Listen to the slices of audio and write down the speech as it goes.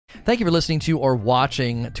Thank you for listening to or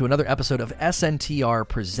watching to another episode of SNTR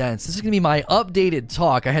Presents. This is going to be my updated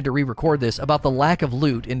talk. I had to re-record this about the lack of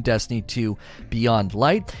loot in Destiny 2 Beyond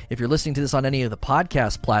Light. If you're listening to this on any of the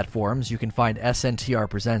podcast platforms, you can find SNTR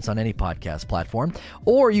Presents on any podcast platform,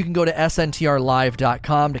 or you can go to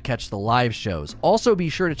sntrlive.com to catch the live shows. Also, be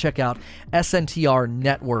sure to check out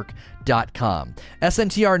sntrnetwork.com.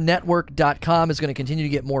 SNTRnetwork.com is going to continue to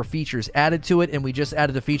get more features added to it, and we just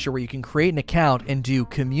added a feature where you can create an account and do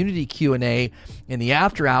community Q&A in the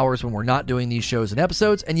after hours when we're not doing these shows and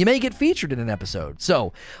episodes, and you may get featured in an episode.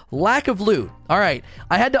 So, lack of loot. All right,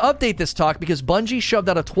 I had to update this talk because Bungie shoved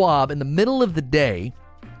out a TWAB in the middle of the day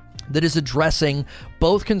that is addressing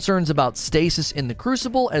both concerns about stasis in the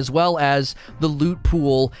Crucible as well as the loot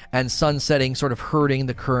pool and sunsetting sort of hurting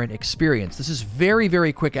the current experience. This is very,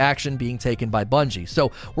 very quick action being taken by Bungie.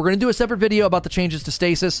 So we're going to do a separate video about the changes to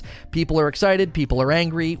stasis. People are excited. People are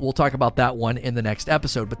angry. We'll talk about that one in the next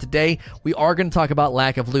episode. But today we are going to talk about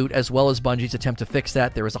lack of loot as well as Bungie's attempt to fix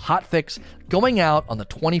that. There is a hot fix going out on the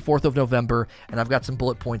 24th of November, and I've got some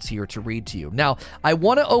bullet points here to read to you. Now, I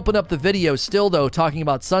want to open up the video still, though, talking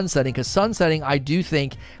about sunsetting, because sunsetting, I do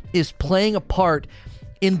think, is playing a part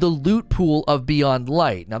in the loot pool of Beyond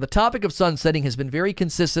Light. Now, the topic of sunsetting has been very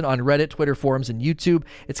consistent on Reddit, Twitter forums, and YouTube.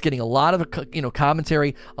 It's getting a lot of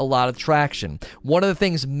commentary, a lot of traction. One of the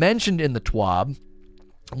things mentioned in the TWAB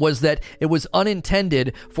was that it was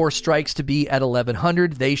unintended for strikes to be at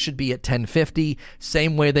 1100. They should be at 1050,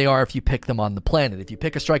 same way they are if you pick them on the planet. If you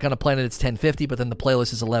pick a strike on a planet, it's 1050, but then the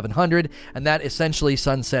playlist is 1100, and that essentially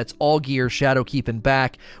sunsets all gear, Shadowkeep, and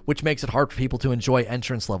back, which makes it hard for people to enjoy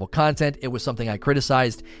entrance-level content. It was something I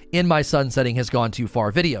criticized in my Sunsetting Has Gone Too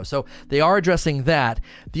Far video, so they are addressing that.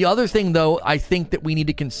 The other thing, though, I think that we need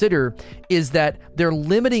to consider is that they're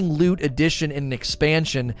limiting loot addition in an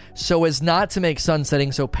expansion so as not to make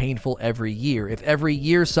sunsetting so painful every year. If every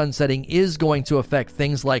year sunsetting is going to affect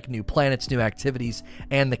things like new planets, new activities,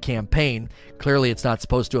 and the campaign, clearly it's not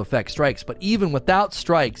supposed to affect strikes, but even without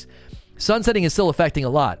strikes, sunsetting is still affecting a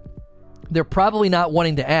lot. They're probably not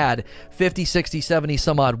wanting to add 50, 60, 70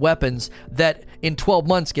 some odd weapons that in 12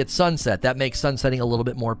 months get sunset. That makes sunsetting a little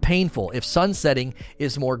bit more painful. If sunsetting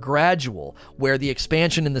is more gradual, where the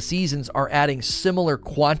expansion and the seasons are adding similar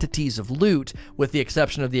quantities of loot, with the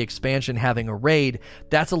exception of the expansion having a raid,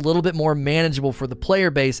 that's a little bit more manageable for the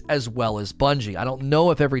player base as well as Bungie. I don't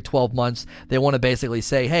know if every 12 months they want to basically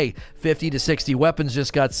say, hey, 50 to 60 weapons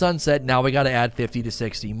just got sunset, now we got to add 50 to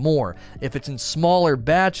 60 more. If it's in smaller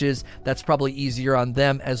batches, that's probably easier on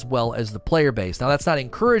them as well as the player base. Now, that's not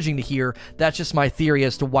encouraging to hear. That's just my theory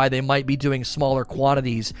as to why they might be doing smaller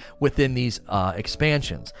quantities within these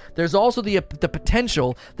expansions. There's also the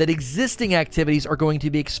potential that existing activities are going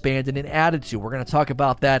to be expanded and added to. We're going to talk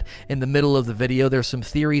about that in the middle of the video. There's some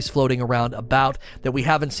theories floating around about that we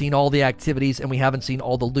haven't seen all the activities and we haven't seen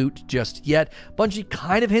all the loot just yet. Bungie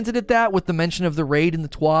kind of hinted at that with the mention of the raid in the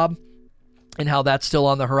TWAB and how that's still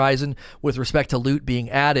on the horizon with respect to loot being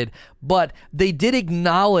added. But they did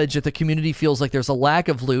acknowledge that the community feels like there's a lack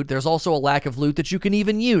of loot. There's also a lack of loot that you can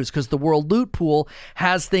even use because the World Loot Pool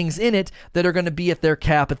has things in it that are going to be at their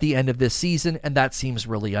cap at the end of this season, and that seems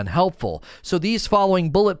really unhelpful. So these following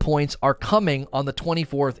bullet points are coming on the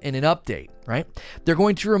 24th in an update. Right? They're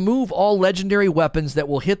going to remove all legendary weapons that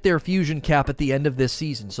will hit their fusion cap at the end of this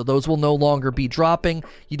season. So those will no longer be dropping.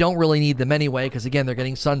 You don't really need them anyway because, again, they're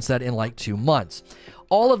getting sunset in like 2 months.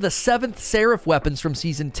 All of the 7th Seraph weapons from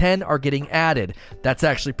Season 10 are getting added. That's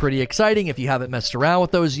actually pretty exciting if you haven't messed around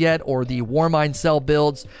with those yet, or the Warmind Cell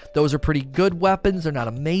builds. Those are pretty good weapons. They're not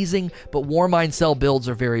amazing, but Warmind Cell builds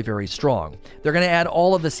are very, very strong. They're going to add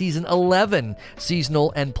all of the Season 11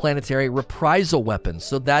 seasonal and planetary reprisal weapons.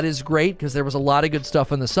 So that is great because there was a lot of good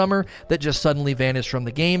stuff in the summer that just suddenly vanished from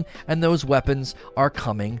the game, and those weapons are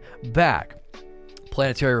coming back.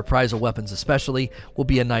 Planetary reprisal weapons especially will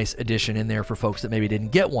be a nice addition in there for folks that maybe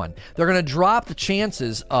didn't get one. They're going to drop the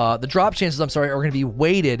chances, are going to be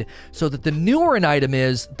weighted so that the newer an item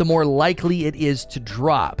is, the more likely it is to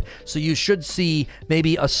drop. So you should see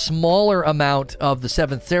maybe a smaller amount of the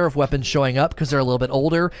 7th Seraph weapons showing up because they're a little bit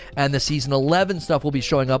older, and the Season 11 stuff will be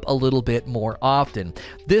showing up a little bit more often.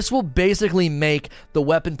 This will basically make the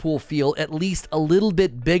weapon pool feel at least a little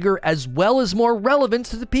bit bigger as well as more relevant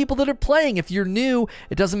to the people that are playing. If you're new new.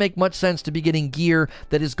 It doesn't make much sense to be getting gear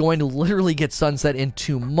that is going to literally get sunset in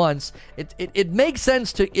 2 months. It makes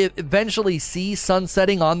sense to eventually see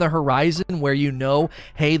sunsetting on the horizon where you know,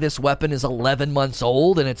 hey, this weapon is 11 months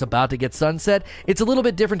old and it's about to get sunset. It's a little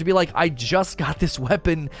bit different to be like, I just got this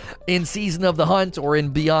weapon in Season of the Hunt or in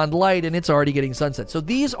Beyond Light and it's already getting sunset. So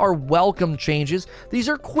these are welcome changes. These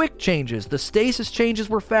are quick changes. The stasis changes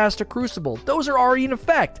were fast to Crucible. Those are already in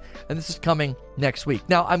effect, and this is coming next week.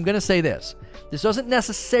 Now, I'm going to say this. This doesn't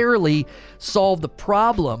necessarily solve the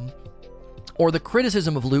problem or the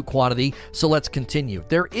criticism of loot quantity, so let's continue.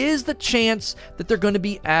 There is the chance that they're going to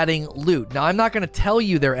be adding loot. Now, I'm not going to tell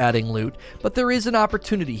you they're adding loot, but there is an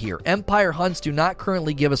opportunity here. Empire hunts do not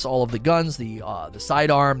currently give us all of the guns, the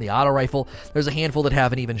sidearm, the auto rifle. There's a handful that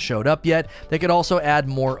haven't even showed up yet. They could also add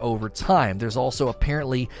more over time. There's also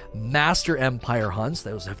apparently Master Empire hunts.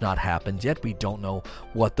 Those have not happened yet. We don't know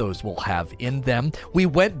what those will have in them. We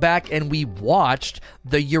went back and we watched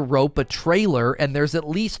the Europa trailer, and there's at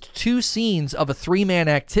least 2 scenes of a 3-man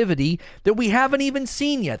activity that we haven't even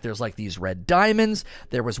seen yet. There's like these red diamonds.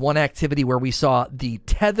 There was one activity where we saw the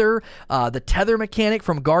tether mechanic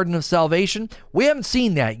from Garden of Salvation. We haven't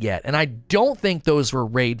seen that yet, and I don't think those were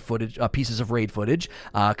raid footage, pieces of raid footage,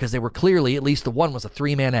 because they were clearly, at least the one was a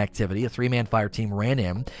 3-man activity. A 3-man fire team ran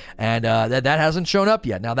in, and that hasn't shown up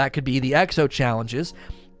yet. Now that could be the Exo challenges.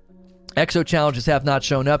 Exo challenges have not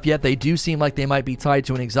shown up yet. They do seem like they might be tied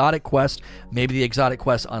to an exotic quest. Maybe the exotic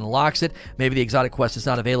quest unlocks it. Maybe the exotic quest is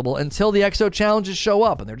not available until the Exo challenges show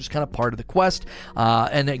up, and they're just kind of part of the quest.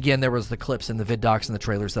 And again, there was the clips and the vid docs and the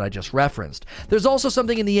trailers that I just referenced. There's also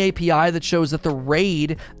something in the API that shows that the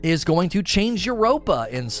raid is going to change Europa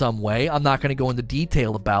in some way. I'm not going to go into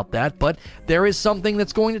detail about that, but there is something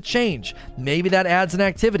that's going to change. Maybe that adds an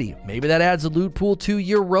activity. Maybe that adds a loot pool to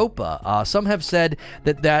Europa. Some have said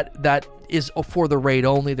that is for the raid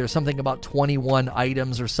only. There's something about 21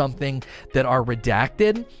 items or something that are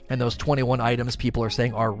redacted, and those 21 items people are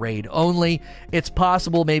saying are raid only. It's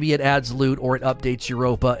possible maybe it adds loot or it updates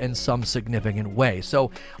Europa in some significant way. So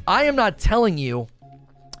I am not telling you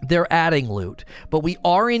they're adding loot, but we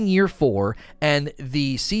are in year 4, and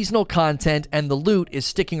the seasonal content and the loot is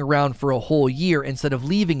sticking around for a whole year instead of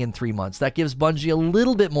leaving in 3 months. That gives Bungie a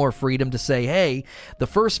little bit more freedom to say, hey, the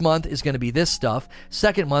first month is going to be this stuff,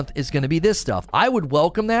 second month is going to be this stuff. I would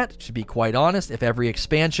welcome that, to be quite honest, if every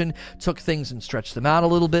expansion took things and stretched them out a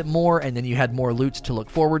little bit more, and then you had more loots to look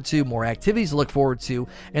forward to, more activities to look forward to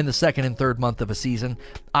in the second and third month of a season.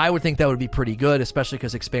 I would think that would be pretty good, especially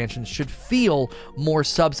because expansions should feel more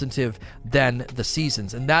substantive than the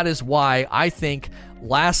seasons. And that is why I think,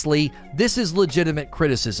 lastly, this is legitimate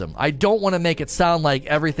criticism. I don't want to make it sound like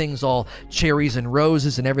everything's all cherries and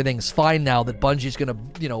roses and everything's fine now, that Bungie's going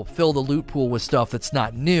to, fill the loot pool with stuff that's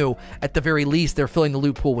not new. At the very least, they're filling the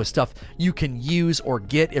loot pool with stuff you can use or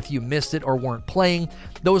get if you missed it or weren't playing.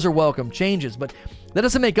 Those are welcome changes, but that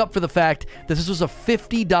doesn't make up for the fact that this was a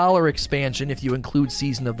 $50 expansion if you include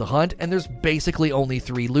Season of the Hunt, and there's basically only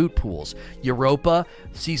 3 loot pools. Europa,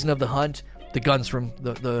 Season of the Hunt, the guns from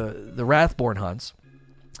the Wrathborn hunts,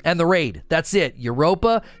 and the raid. That's it.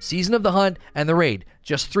 Europa, Season of the Hunt, and the raid.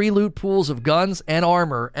 Just 3 loot pools of guns and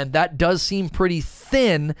armor, and that does seem pretty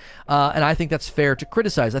thin, and I think that's fair to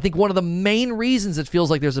criticize. I think one of the main reasons it feels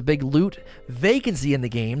like there's a big loot vacancy in the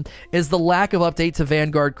game is the lack of update to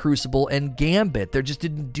Vanguard, Crucible, and Gambit. They just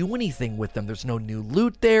didn't do anything with them. There's no new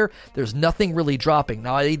loot there. There's nothing really dropping.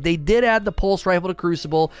 Now, they did add the pulse rifle to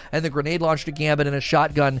Crucible and the grenade launcher to Gambit and a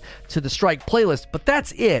shotgun to the Strike playlist, but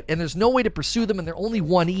that's it, and there's no way to pursue them, and they're only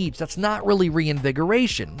 1 each. That's not really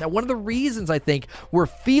reinvigoration. Now, one of the reasons I think we're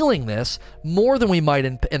feeling this more than we might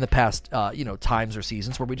in the past, times or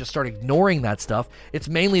seasons where we just start ignoring that stuff. It's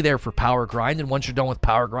mainly there for power grind, and once you're done with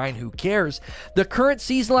power grind, who cares? The current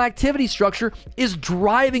seasonal activity structure is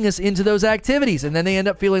driving us into those activities, and then they end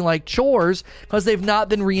up feeling like chores because they've not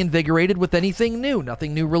been reinvigorated with anything new.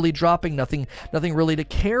 Nothing new really dropping, nothing really to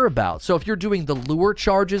care about. So if you're doing the lure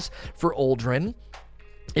charges for Uldren,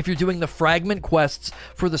 if you're doing the fragment quests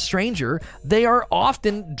for the Stranger, they are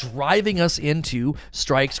often driving us into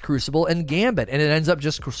Strikes, Crucible, and Gambit, and it ends up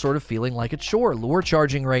just sort of feeling like a chore. Lure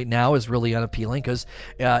charging right now is really unappealing because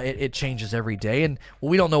it changes every day, and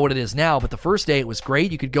we don't know what it is now, but the first day it was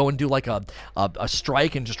great. You could go and do like a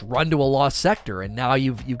strike and just run to a lost sector, and now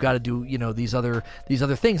you've got to do these other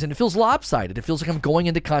things, and it feels lopsided. It feels like I'm going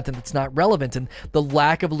into content that's not relevant, and the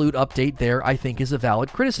lack of loot update there, I think, is a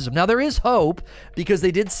valid criticism. Now, there is hope because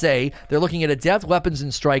they did did say they're looking at adept weapons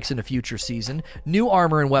and strikes in a future season. New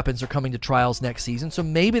armor and weapons are coming to Trials next season, so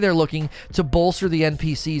maybe they're looking to bolster the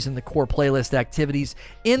NPCs and the core playlist activities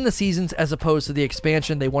in the seasons as opposed to the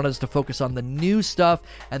expansion. They want us to focus on the new stuff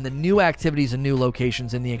and the new activities and new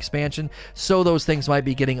locations in the expansion, so those things might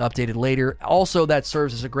be getting updated later. Also, that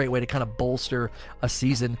serves as a great way to kind of bolster a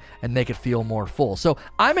season and make it feel more full. So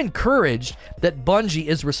I'm encouraged that Bungie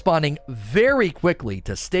is responding very quickly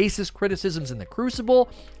to stasis criticisms in the Crucible,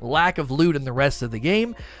 lack of loot in the rest of the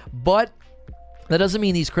game, but that doesn't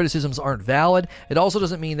mean these criticisms aren't valid. It also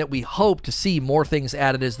doesn't mean that we hope to see more things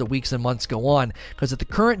added as the weeks and months go on, because at the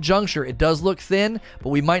current juncture, it does look thin, but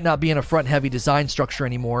we might not be in a front-heavy design structure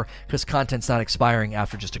anymore because content's not expiring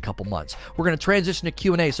after just a couple months. We're going to transition to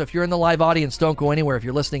Q&A, so if you're in the live audience, don't go anywhere. If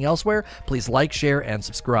you're listening elsewhere, please like, share, and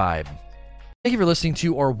subscribe. Thank you for listening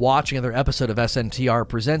to or watching another episode of SNTR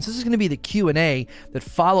Presents. This is going to be the Q&A that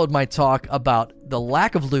followed my talk about the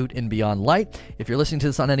lack of loot in Beyond Light. If you're listening to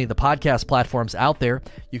this on any of the podcast platforms out there,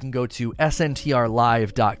 you can go to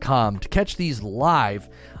sntrlive.com to catch these live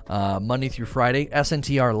Monday through Friday,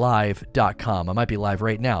 sntrlive.com. I might be live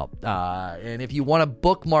right now. And if you want to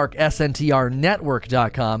bookmark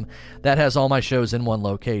sntrnetwork.com, that has all my shows in one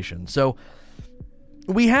location. So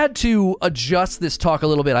we had to adjust this talk a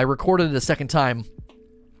little bit. I recorded it a second time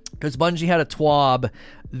because Bungie had a TWAB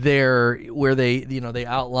there where they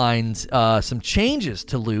outlined some changes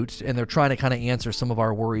to loot, and they're trying to kind of answer some of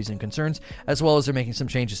our worries and concerns, as well as they're making some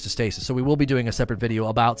changes to stasis. So we will be doing a separate video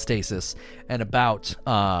about stasis and about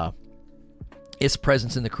its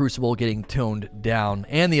presence in the Crucible getting toned down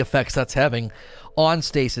and the effects that's having on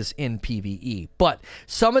stasis in PvE. But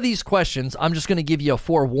some of these questions, I'm just going to give you a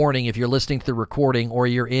forewarning if you're listening to the recording or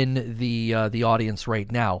you're in the audience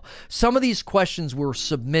right now. Some of these questions were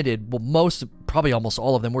submitted, well, probably almost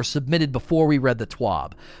all of them were submitted before we read the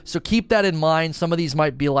TWAB. So keep that in mind. Some of these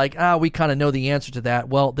might be like, we kind of know the answer to that.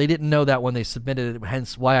 Well, they didn't know that when they submitted it,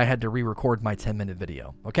 hence why I had to re-record my 10-minute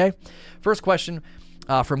video. Okay? First question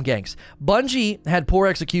from Ganks. Bungie had poor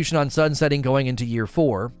execution on sunsetting going into year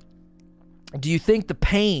 4. Do you think the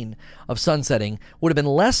pain of sunsetting would have been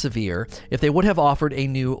less severe if they would have offered a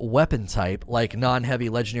new weapon type like non-heavy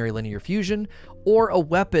legendary linear fusion, or a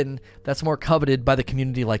weapon that's more coveted by the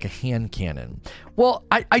community like a hand cannon? Well,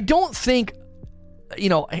 I don't think,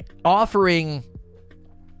 offering,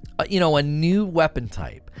 a new weapon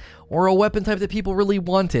type or a weapon type that people really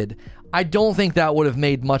wanted, I don't think that would have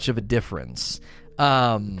made much of a difference.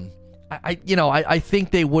 I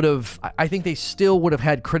think they would have. I think they still would have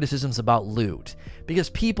had criticisms about loot because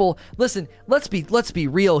people listen. Let's be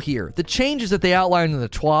real here. The changes that they outlined in the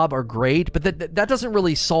TWAB are great, but that doesn't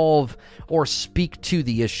really solve or speak to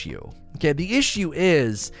the issue. Okay, the issue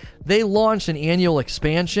is they launched an annual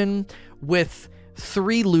expansion with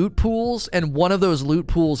 3 loot pools, and one of those loot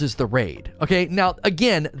pools is the raid. Okay, now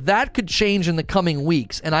again, that could change in the coming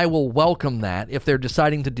weeks, and I will welcome that if they're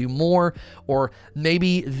deciding to do more, or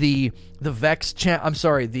maybe the Vex what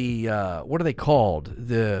are they called?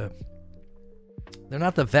 They're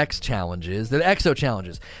not the Vex challenges, they're the Exo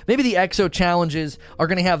challenges. Maybe the Exo challenges are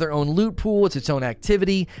going to have their own loot pool, it's its own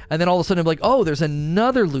activity, and then all of a sudden, like, oh, there's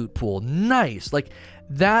another loot pool. Nice. Like,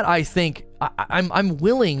 that, I think, I'm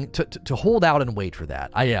willing to hold out and wait for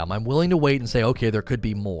that. I am. I'm willing to wait and say, okay, there could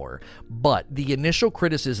be more. But the initial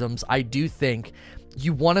criticisms, I do think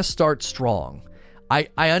you want to start strong. I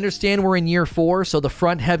understand we're in year 4, so the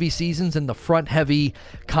front-heavy seasons and the front-heavy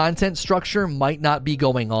content structure might not be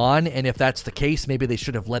going on, and if that's the case, maybe they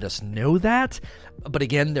should have let us know that. But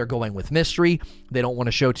again, they're going with mystery. They don't want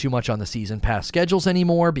to show too much on the season pass schedules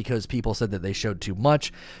anymore because people said that they showed too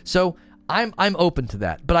much. So I'm open to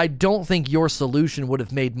that, but I don't think your solution would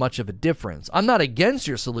have made much of a difference. I'm not against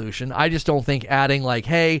your solution. I just don't think adding like,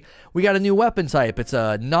 hey, we got a new weapon type. It's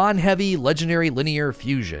a non-heavy legendary linear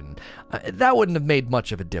fusion. That wouldn't have made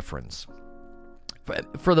much of a difference.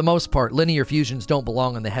 For the most part, linear fusions don't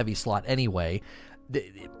belong in the heavy slot anyway.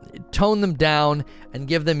 Tone them down and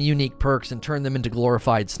give them unique perks and turn them into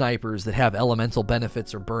glorified snipers that have elemental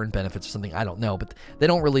benefits or burn benefits or something. I don't know, but they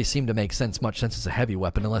don't really seem to make much sense as a heavy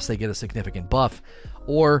weapon unless they get a significant buff,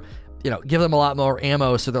 or give them a lot more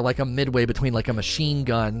ammo so they're like a midway between like a machine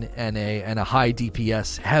gun and a high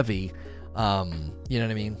DPS heavy. You know what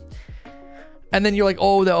I mean? And then you're like,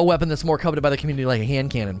 oh, a weapon that's more coveted by the community like a hand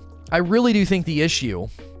cannon. I really do think the issue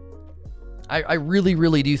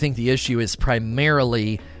is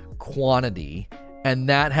primarily quantity, and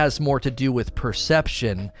that has more to do with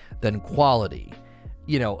perception than quality.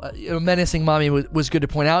 Menacing Mommy was good to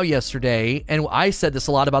point out yesterday, and I said this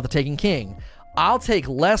a lot about the Taken King. I'll take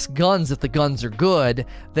less guns if the guns are good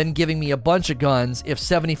than giving me a bunch of guns if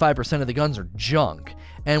 75% of the guns are junk.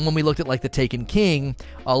 And when we looked at like the Taken King,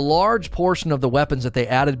 a large portion of the weapons that they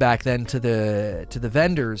added back then to the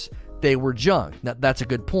vendors, they were junk. Now, that's a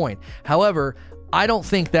good point. However, I don't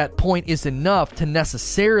think that point is enough to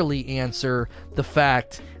necessarily answer the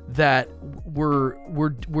fact that we're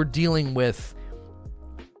dealing with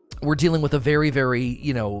a very,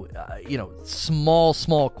 very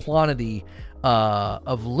small quantity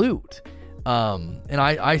of loot, and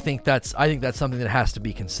I think that's something that has to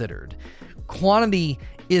be considered. Quantity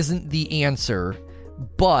isn't the answer,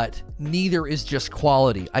 but neither is just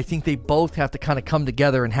quality. I think they both have to kind of come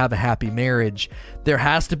together and have a happy marriage. There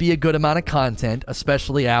has to be a good amount of content,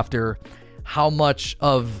 especially after how much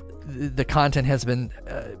of the content has been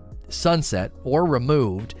sunset or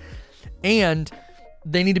removed, and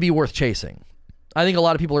they need to be worth chasing. I think a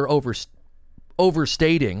lot of people are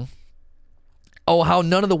overstating how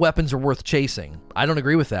none of the weapons are worth chasing. I don't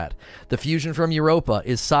agree with that. The fusion from Europa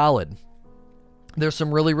is solid. There's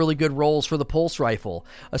some really, really good roles for the pulse rifle,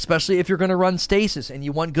 especially if you're going to run stasis and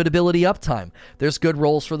you want good ability uptime. There's good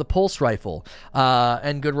roles for the pulse rifle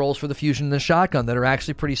and good roles for the fusion and the shotgun that are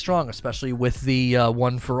actually pretty strong, especially with the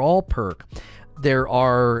One for All perk.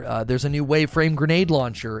 There's a new wave frame grenade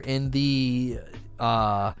launcher in the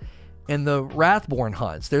Wrathborn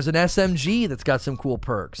hunts. There's an SMG that's got some cool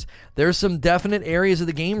perks. There's some definite areas of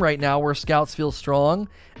the game right now where scouts feel strong,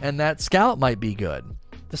 and that scout might be good.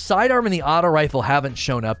 The sidearm and the auto rifle haven't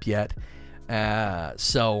shown up yet,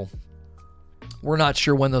 so we're not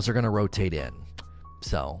sure when those are going to rotate in.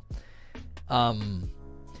 So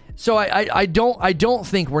I don't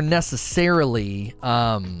think we're necessarily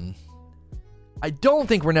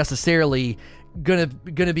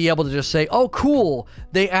gonna be able to just say, oh cool,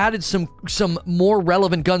 they added some more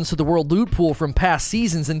relevant guns to the world loot pool from past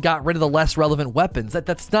seasons and got rid of the less relevant weapons.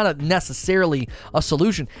 That's not necessarily a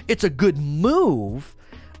solution. It's a good move,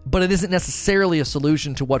 but it isn't necessarily a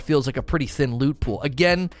solution to what feels like a pretty thin loot pool.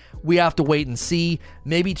 Again, we have to wait and see.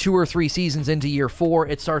 Maybe 2 or 3 seasons into year 4,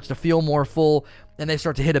 it starts to feel more full and they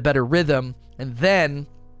start to hit a better rhythm. And then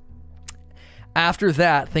after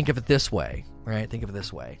that, think of it this way, right? Think of it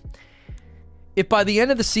this way. If by the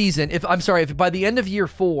end of the season, if by the end of year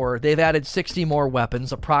 4, they've added 60 more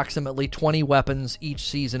weapons, approximately 20 weapons each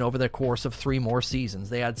season over the course of 3 more seasons,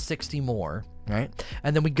 they add 60 more, right?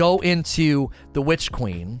 And then we go into the Witch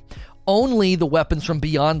Queen. Only the weapons from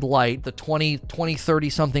Beyond Light, the 20, 30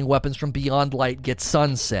 something weapons from Beyond Light get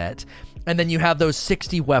sunset. And then you have those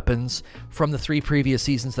 60 weapons from the 3 previous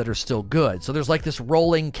seasons that are still good. So there's like this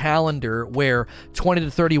rolling calendar where 20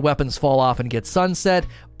 to 30 weapons fall off and get sunset,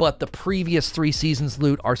 but the previous 3 seasons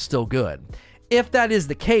loot are still good. If that is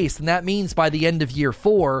the case, then that means by the end of year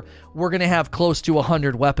 4, we're going to have close to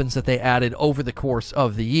 100 weapons that they added over the course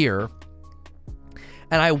of the year.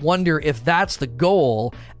 And I wonder if that's the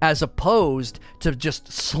goal, as opposed to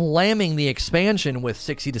just slamming the expansion with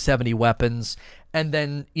 60 to 70 weapons and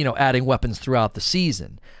then, adding weapons throughout the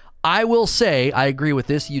season. I will say, I agree with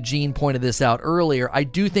this. Eugene pointed this out earlier. I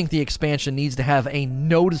do think the expansion needs to have a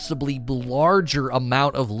noticeably larger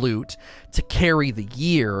amount of loot to carry the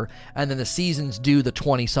year, and then the seasons do the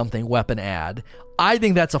 20-something weapon add. I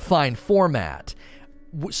think that's a fine format.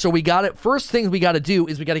 So first thing we got to do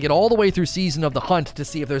is we got to get all the way through Season of the Hunt to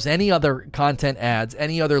see if there's any other content adds,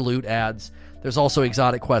 any other loot adds. There's also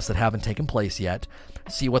exotic quests that haven't taken place yet.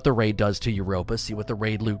 See what the raid does to Europa, see what the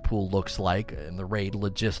raid loot pool looks like and the raid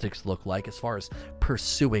logistics look like as far as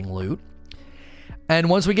pursuing loot. And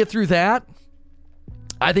once we get through that,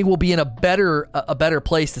 I think we'll be in a better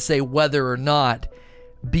place to say whether or not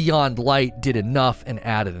Beyond Light did enough and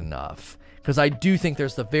added enough. Because I do think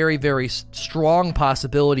there's the very, very strong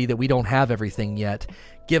possibility that we don't have everything yet,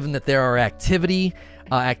 given that there are activity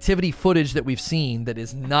footage that we've seen that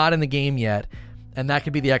is not in the game yet, and that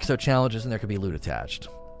could be the exo challenges, and there could be loot attached.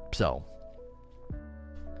 So,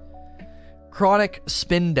 Chronic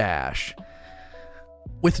Spin Dash.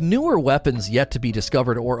 With newer weapons yet to be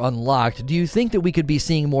discovered or unlocked, do you think that we could be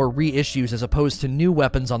seeing more reissues as opposed to new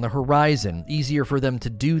weapons on the horizon? Easier for them to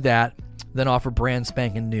do that than offer brand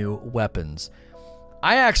spanking new weapons.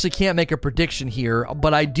 I actually can't make a prediction here,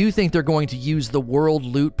 but I do think they're going to use the world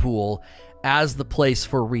loot pool as the place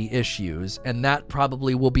for reissues, and that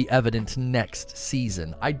probably will be evident next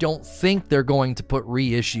season. I don't think they're going to put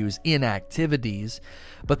reissues in activities,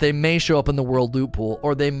 but they may show up in the world loot pool,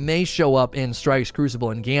 or they may show up in Strikes, Crucible,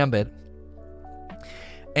 and Gambit.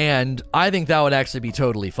 And I think that would actually be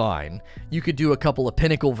totally fine. You could do a couple of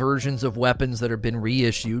pinnacle versions of weapons that have been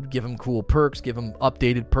reissued, give them cool perks, give them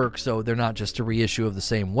updated perks so they're not just a reissue of the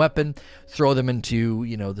same weapon, throw them into,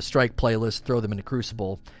 the Strike playlist, throw them into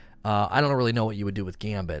Crucible. I don't really know what you would do with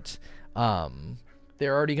Gambit.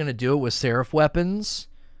 They're already going to do it with Seraph weapons.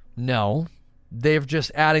 No. They're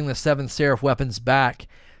just adding the 7th Seraph weapons back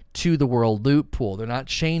to the World Loot Pool. They're not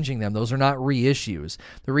changing them. Those are not reissues.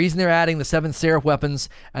 The reason they're adding the 7th Seraph weapons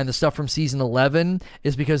and the stuff from Season 11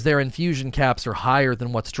 is because their infusion caps are higher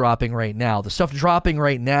than what's dropping right now. The stuff dropping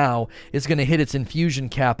right now is going to hit its infusion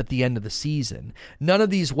cap at the end of the season. None of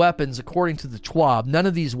these weapons, according to the TWAB, none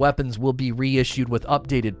of these weapons will be reissued with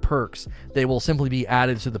updated perks. They will simply be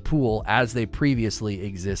added to the pool as they previously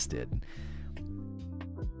existed.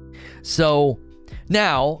 So,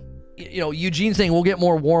 now, Eugene's saying we'll get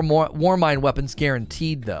more Warmind weapons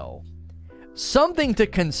guaranteed, though. Something to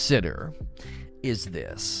consider is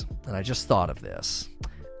this, and I just thought of this.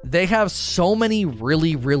 They have so many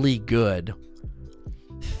really, really good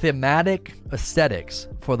thematic aesthetics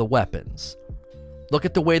for the weapons. Look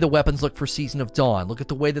at the way the weapons look for Season of Dawn. Look at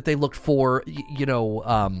the way that they looked for,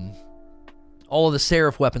 all of the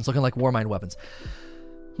Seraph weapons looking like Warmind weapons.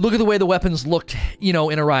 Look at the way the weapons looked, in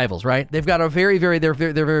Arrivals, right? They've got a they're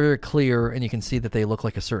very, very clear, and you can see that they look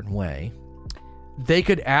like a certain way. They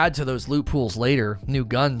could add to those loot pools later, new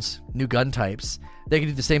guns, new gun types. They could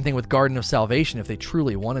do the same thing with Garden of Salvation if they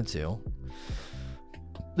truly wanted to.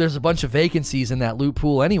 There's a bunch of vacancies in that loot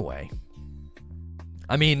pool anyway.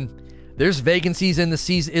 I mean, there's vacancies in the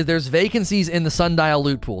season. There's vacancies in the Sundial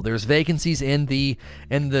loot pool. There's vacancies in the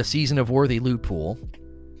Season of Worthy loot pool.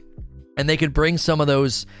 And they could bring some of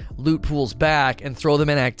those loot pools back and throw them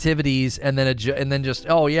in activities and then just,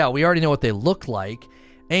 oh yeah, we already know what they look like.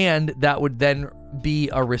 And that would then be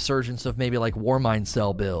a resurgence of maybe like Warmind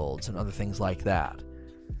cell builds and other things like that.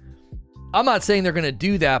 I'm not saying they're going to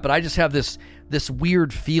do that, but I just have this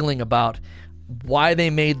weird feeling about why they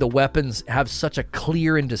made the weapons have such a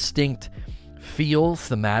clear and distinct feel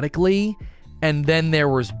thematically. And then there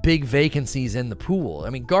was big vacancies in the pool.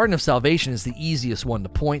 I mean, Garden of Salvation is the easiest one to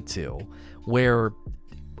point to, where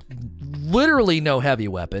literally no heavy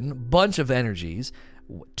weapon, bunch of energies,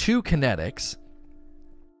 2 kinetics.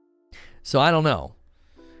 So I don't know.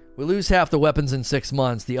 We lose half the weapons in 6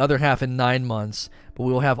 months, the other half in 9 months, but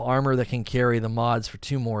we will have armor that can carry the mods for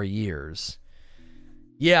 2 more years.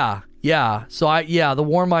 Yeah. So the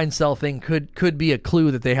Warmind cell thing could be a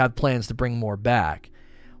clue that they have plans to bring more back.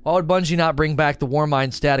 Why would Bungie not bring back the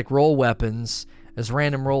Warmind static roll weapons as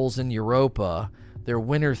random rolls in Europa? They're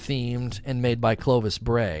winter-themed and made by Clovis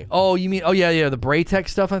Bray. Oh, you mean... Oh, yeah, the Braytech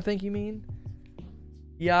stuff, I think you mean?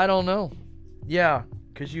 Yeah, I don't know. Yeah,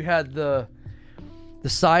 because you had the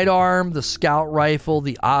sidearm, the scout rifle,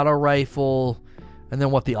 the auto rifle, and then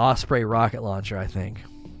the Osprey rocket launcher, I think.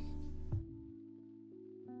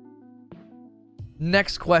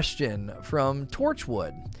 Next question from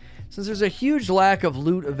Torchwood. Since there's a huge lack of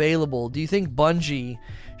loot available, do you think Bungie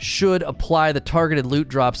should apply the targeted loot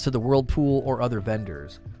drops to the World Pool or other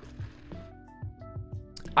vendors?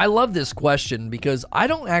 I love this question because I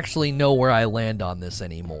don't actually know where I land on this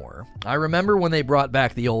anymore. I remember when they brought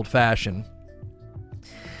back the Old Fashioned.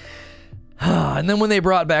 And then when they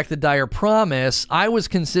brought back the Dire Promise, I was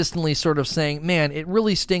consistently sort of saying, man, it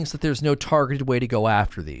really stinks that there's no targeted way to go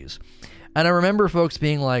after these. And I remember folks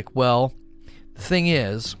being like, well, the thing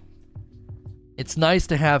is, it's nice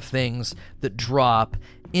to have things that drop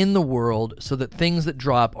in the world so that things that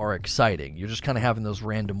drop are exciting. You're just kind of having those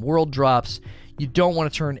random world drops. You don't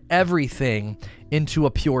want to turn everything into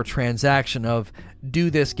a pure transaction of do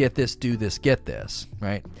this, get this, do this, get this,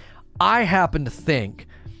 right? I happen to think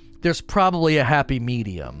there's probably a happy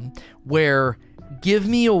medium where give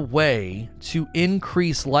me a way to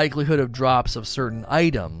increase likelihood of drops of certain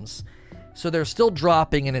items so they're still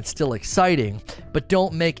dropping and it's still exciting, but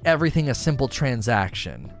don't make everything a simple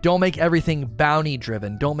transaction. Don't make everything bounty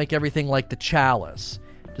driven. Don't make everything like the Chalice.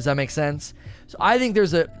 Does that make sense? So I think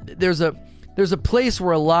there's a place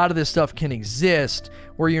where a lot of this stuff can exist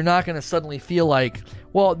where you're not going to suddenly feel like,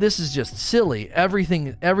 well, this is just silly.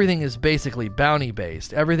 Everything is basically bounty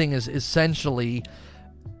based. Everything is essentially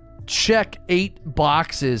check 8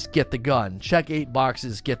 boxes, get the gun. Check 8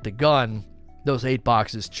 boxes, get the gun. Those 8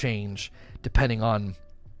 boxes change depending on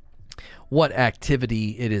what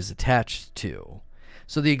activity it is attached to.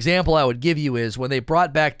 So the example I would give you is when they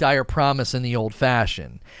brought back Dire Promise in the Old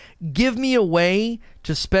Fashioned. Give me a way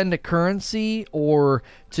to spend a currency or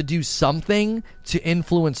to do something to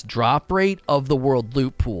influence drop rate of the World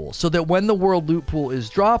Loot Pool so that when the World Loot Pool is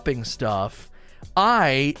dropping stuff,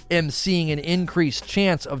 I am seeing an increased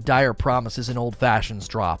chance of Dire Promises and Old Fashions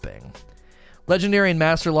dropping. Legendary and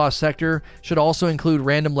Master Lost Sector should also include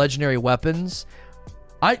random legendary weapons.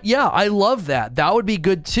 I love that. That would be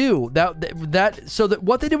good too. So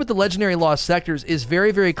what they did with the Legendary Lost Sectors is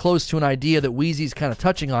very, very close to an idea that Wheezy's kind of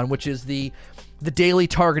touching on, which is the daily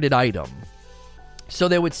targeted item. So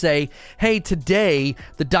they would say, hey, today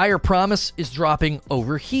the Dire Promise is dropping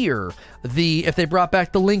over here. If they brought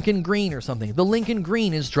back the Lincoln Green or something, the Lincoln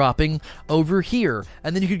Green is dropping over here.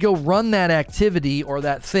 And then you could go run that activity or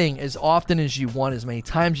that thing as often as you want, as many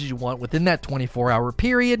times as you want within that 24-hour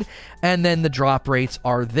period. And then the drop rates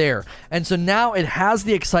are there. And so now it has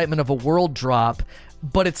the excitement of a world drop,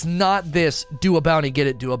 but it's not this do a bounty, get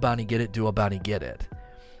it, do a bounty, get it, do a bounty, get it.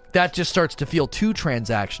 That just starts to feel too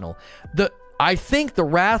transactional. I think the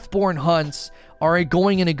Wrathborn hunts are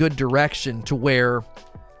going in a good direction to where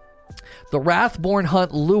the Wrathborn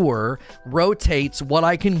hunt lure rotates what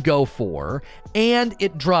I can go for, and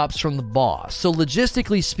it drops from the boss. So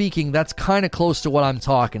logistically speaking, that's kind of close to what I'm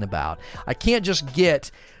talking about. I can't just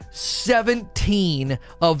get 17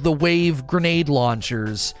 of the wave grenade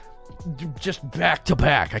launchers just back to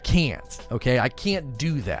back. I can't, okay? I can't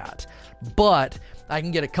do that. But I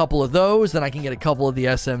can get a couple of those, then I can get a couple of the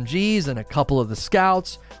SMGs and a couple of the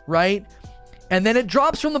scouts, right? And then it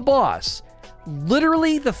drops from the boss.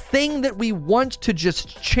 Literally the thing that we want to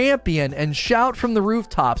just champion and shout from the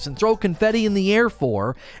rooftops and throw confetti in the air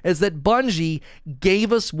for is that Bungie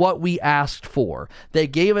gave us what we asked for. They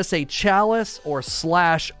gave us a Chalice or /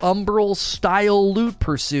 Umbral style loot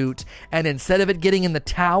pursuit, and instead of it getting in the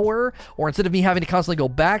tower, or instead of me having to constantly go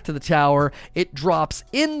back to the tower, it drops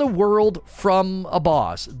in the world from a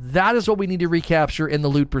boss. That is what we need to recapture in the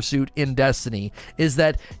loot pursuit in Destiny, is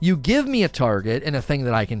that you give me a target and a thing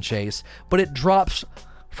that I can chase, but it drops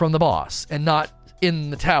from the boss and not in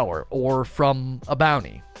the tower or from a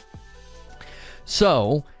bounty.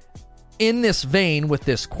 So, in this vein with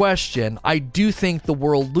this question, I do think the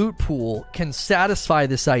world loot pool can satisfy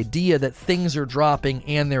this idea that things are dropping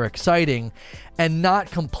and they're exciting, and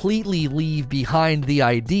not completely leave behind the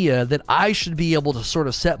idea that I should be able to sort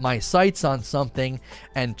of set my sights on something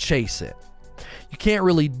and chase it. You can't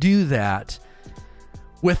really do that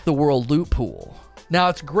with the world loot pool. Now,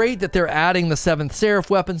 it's great that they're adding the 7th Seraph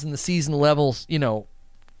weapons and the season levels,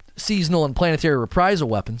 seasonal and planetary reprisal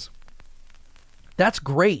weapons. That's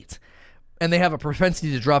great. And they have a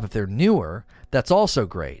propensity to drop if they're newer. That's also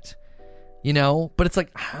great. But it's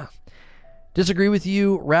like, disagree with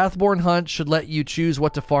you. Wrathborn Hunt should let you choose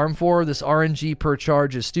what to farm for. This RNG per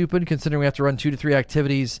charge is stupid, considering we have to run 2 to 3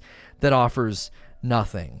 activities that offers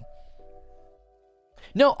nothing.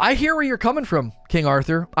 No, I hear where you're coming from, King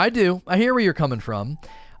Arthur. I do. I hear where you're coming from.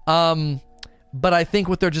 But I think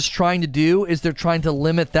what they're just trying to do is they're trying to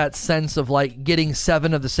limit that sense of like getting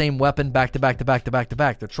 7 of the same weapon back to back to back to back to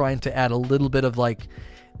back. They're trying to add a little bit of like,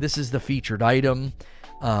 this is the featured item.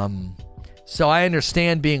 So I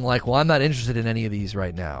understand being like, well, I'm not interested in any of these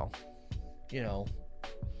right now.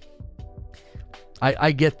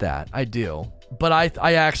 I get that. I do. But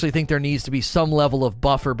I actually think there needs to be some level of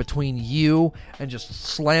buffer between you and just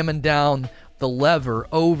slamming down the lever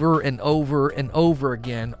over and over and over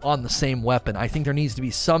again on the same weapon. I think there needs to be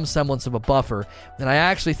some semblance of a buffer. And I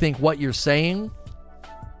actually think what you're saying,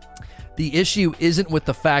 the issue isn't with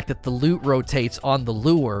the fact that the loot rotates on the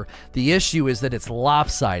lure. The issue is that it's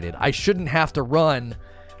lopsided. I shouldn't have to run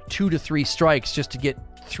 2 to 3 strikes just to get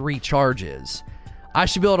 3 charges. I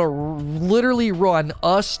should be able to literally run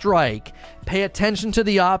a strike, pay attention to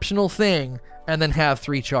the optional thing, and then have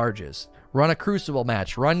 3 charges. Run a Crucible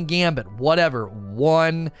match, run Gambit, whatever.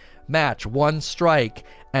 1 match, 1 strike,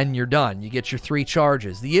 and you're done. You get your 3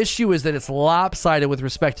 charges. The issue is that it's lopsided with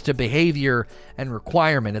respect to behavior and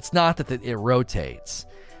requirement. It's not that it rotates.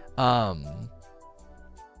 We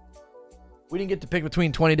didn't get to pick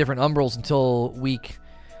between 20 different Umbrals until week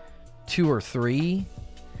 2 or 3.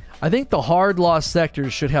 I think the hard lost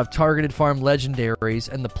sectors should have targeted farm legendaries,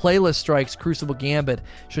 and the playlist strikes Crucible Gambit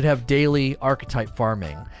should have daily archetype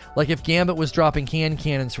farming. Like if Gambit was dropping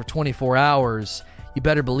cannons for 24 hours, you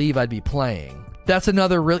better believe I'd be playing. That's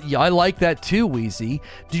another I like that too, Wheezy.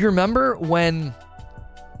 Do you remember when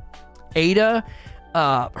Ada,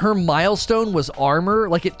 her milestone was armor?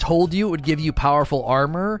 Like it told you it would give you powerful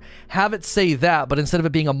armor? Have it say that, but instead of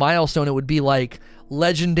it being a milestone, it would be like,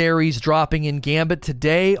 legendaries dropping in Gambit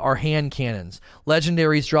today are hand cannons.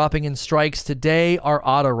 Legendaries dropping in strikes today are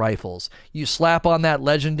auto rifles. You slap on that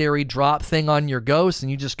legendary drop thing on your ghost and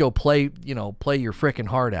you just go play your frickin'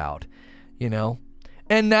 heart out,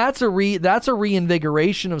 And that's a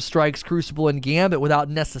reinvigoration of strikes, Crucible, and Gambit without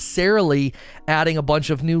necessarily adding a bunch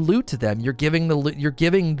of new loot to them. You're giving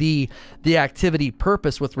the activity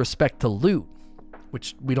purpose with respect to loot,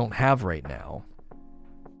 which we don't have right now.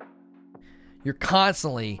 You're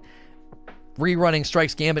constantly rerunning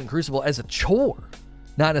Strikes, Gambit, and Crucible as a chore,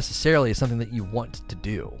 not necessarily as something that you want to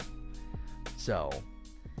do. So,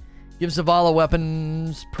 Give Zavala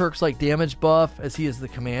weapons perks like damage buff, as he is the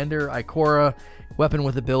commander. Ikora, weapon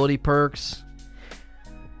with ability perks.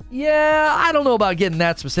 Yeah, I don't know about getting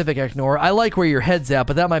that specific, Eknor. I like where your head's at,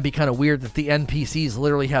 but that might be kind of weird that the NPCs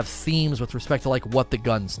literally have themes with respect to like what the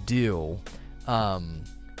guns do.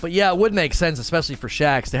 But yeah, it would make sense, especially for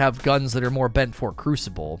Shaxx, to have guns that are more bent for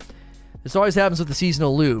Crucible. This always happens with the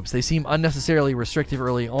seasonal loops. They seem unnecessarily restrictive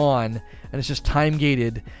early on, and it's just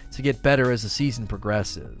time-gated to get better as the season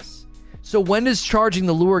progresses. So when does charging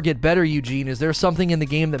the lure get better, Eugene? Is there something in the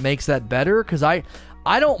game that makes that better? Because I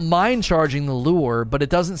don't mind charging the lure, but it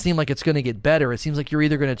doesn't seem like it's going to get better. It seems like you're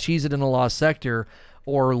either going to cheese it in a Lost Sector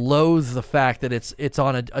or loathe the fact that it's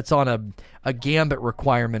on a gambit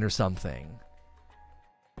requirement or something.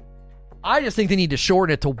 I just think they need to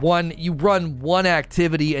shorten it to one. You run one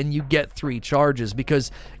activity and you get 3 charges,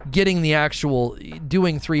 because doing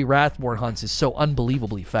 3 Wrathborn hunts is so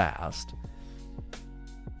unbelievably fast.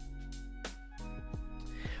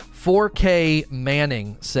 4K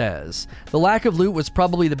Manning says, the lack of loot was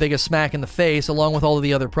probably the biggest smack in the face, along with all of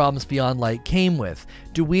the other problems Beyond Light came with.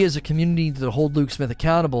 Do we as a community need to hold Luke Smith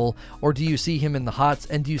accountable, or do you see him in the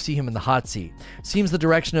hot seat? Seems the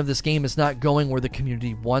direction of this game is not going where the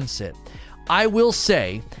community wants it. I will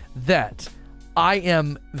say that I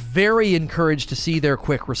am very encouraged to see their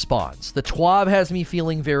quick response. The TWAB has me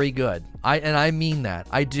feeling very good. I mean that.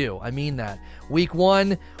 I do. I mean that. Week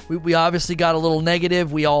 1, we obviously got a little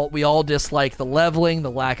negative. We all disliked the leveling.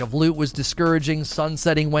 The lack of loot was discouraging.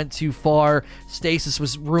 Sunsetting went too far. Stasis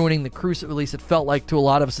was ruining the Crucible. At least it felt like to a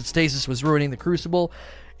lot of us that Stasis was ruining the Crucible.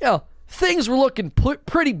 You know, things were looking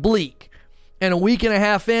pretty bleak. And a week and a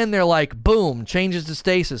half in, they're like, boom, changes to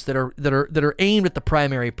Stasis that are aimed at the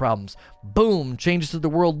primary problems. Boom, changes to the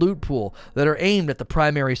world loot pool that are aimed at the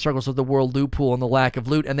primary struggles of the world loot pool and the lack of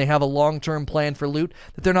loot. And they have a long-term plan for loot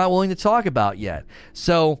that they're not willing to talk about yet.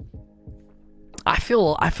 So I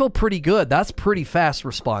feel pretty good. That's pretty fast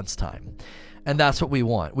response time, and that's what we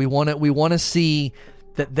want. We want to see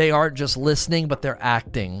that they aren't just listening, but they're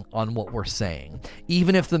acting on what we're saying.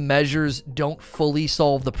 Even if the measures don't fully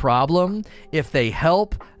solve the problem, if they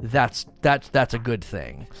help, that's a good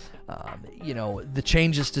thing. The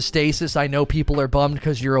changes to Stasis, I know people are bummed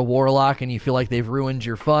because you're a Warlock and you feel like they've ruined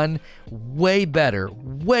your fun. Way better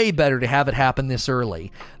to have it happen this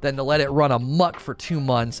early than to let it run amok for 2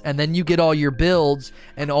 months, and then you get all your builds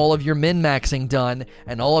and all of your min-maxing done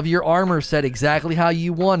and all of your armor set exactly how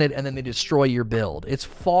you want it, and then they destroy your build. It's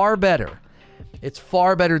far better. It's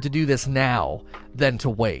far better to do this now than to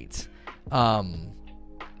wait.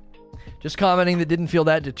 Just commenting that didn't feel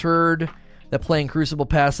that deterred that playing Crucible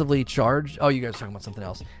passively charged. Oh, you guys are talking about something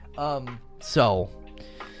else. So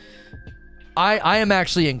I am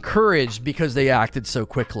actually encouraged because they acted so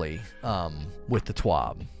quickly with the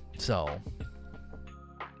TWAB. So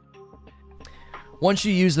once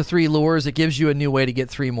you use the 3 lures, it gives you a new way to get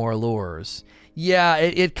 3 more lures. Yeah,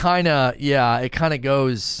 it kind of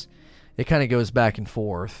goes back and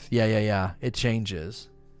forth. Yeah. It changes.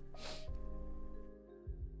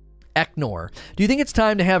 Eknor, do you think it's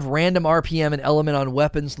time to have random RPM and element on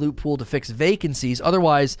weapons loot pool to fix vacancies?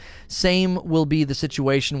 Otherwise, same will be the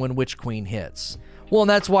situation when Witch Queen hits. Well, and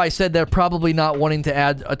that's why I said they're probably not wanting to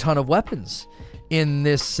add a ton of weapons in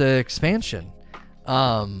this expansion.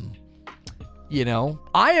 I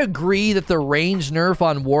agree that the range nerf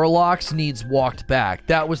on Warlocks needs walked back.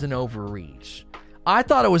 That was an overreach. I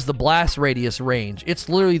thought it was the blast radius range. It's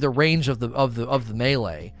literally the range of the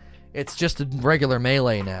melee. It's just a regular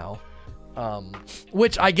melee now,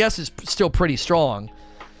 which I guess is still pretty strong.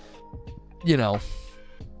 You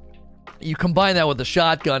combine that with the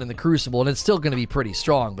shotgun and the Crucible, and it's still going to be pretty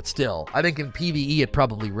strong, but still. I think in PvE it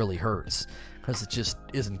probably really hurts, because it just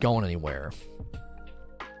isn't going anywhere.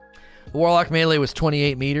 The Warlock melee was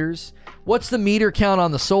 28 meters. What's the meter count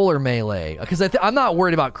on the Solar melee? Because I'm not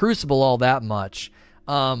worried about Crucible all that much.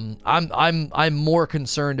 I'm more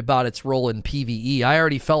concerned about its role in PvE. I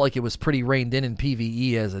already felt like it was pretty reined in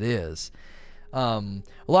PvE as it is. A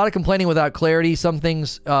lot of complaining without clarity. Some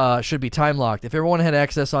things should be time locked. If everyone had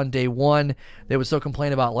access on day 1, they would still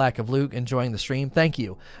complain about lack of loot. Enjoying the stream. Thank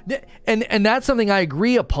you. And that's something I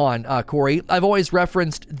agree upon, Corey. I've always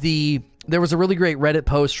referenced there was a really great Reddit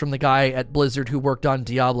post from the guy at Blizzard who worked on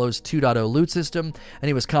Diablo's 2.0 loot system, and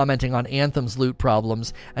he was commenting on Anthem's loot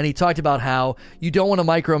problems, and he talked about how you don't want to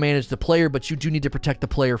micromanage the player, but you do need to protect the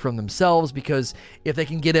player from themselves, because if they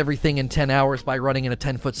can get everything in 10 hours by running in a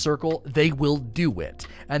 10-foot circle, they will do it.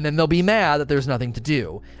 And then they'll be mad that there's nothing to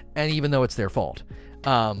do, and even though it's their fault.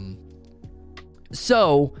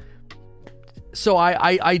 So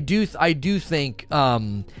I do think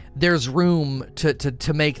there's room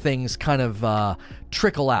to make things kind of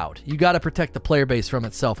trickle out. You got to protect the player base from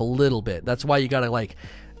itself a little bit. That's why you got to like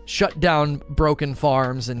shut down broken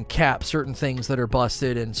farms and cap certain things that are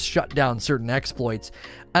busted and shut down certain exploits.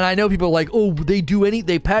 And I know people are like, oh,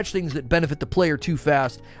 they patch things that benefit the player too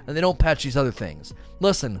fast and they don't patch these other things.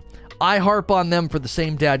 Listen, I harp on them for the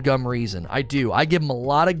same dadgum reason. I do. I give them a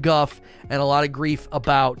lot of guff and a lot of grief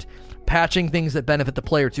about patching things that benefit the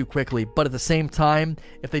player too quickly. But at the same time,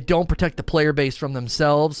 if they don't protect the player base from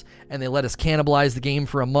themselves and they let us cannibalize the game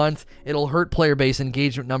for a month, it'll hurt player base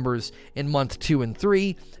engagement numbers in month 2 and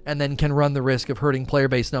 3, and then can run the risk of hurting player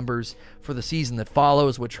base numbers for the season that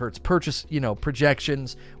follows, which hurts purchase,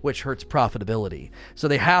 projections, which hurts profitability. So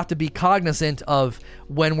they have to be cognizant of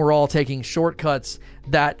when we're all taking shortcuts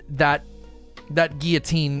that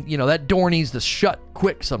guillotine, that door needs to shut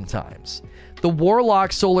quick sometimes. The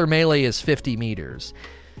Warlock solar melee is 50 meters.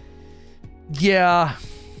 Yeah.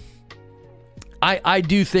 I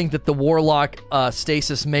do think that the Warlock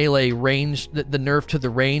stasis melee range, the nerf to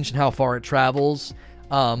the range and how far it travels,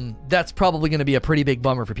 that's probably going to be a pretty big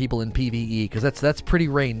bummer for people in PvE, because that's pretty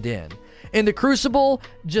reined in. In the Crucible,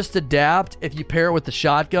 just adapt. If you pair it with the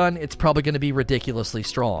shotgun, it's probably going to be ridiculously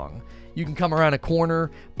strong. You can come around a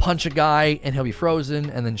corner, punch a guy, and he'll be frozen,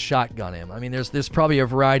 and then shotgun him. I mean, there's probably a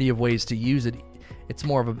variety of ways to use it. It's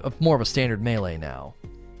more of a standard melee now.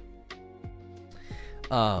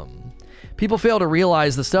 People fail to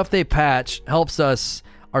realize the stuff they patch helps us,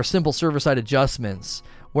 our simple server-side adjustments,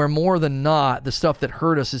 where more than not, the stuff that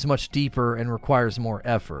hurt us is much deeper and requires more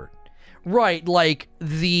effort. Right, like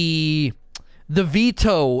the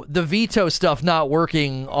veto stuff not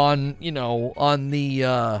working on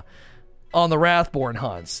the Wrathborn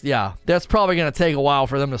hunts. Yeah, that's probably going to take a while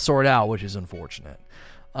for them to sort out, which is unfortunate.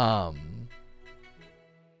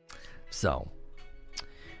 So,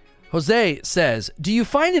 Jose says, do you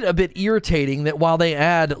find it a bit irritating that while they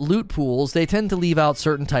add loot pools, they tend to leave out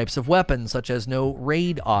certain types of weapons, such as no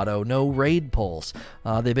raid auto, no raid pulse?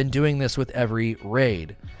 They've been doing this with every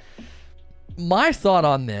raid. My thought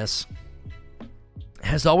on this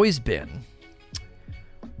has always been,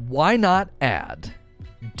 why not add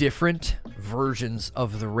different versions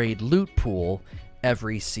of the raid loot pool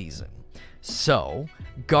every season? So,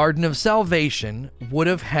 Garden of Salvation would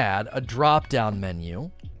have had a drop-down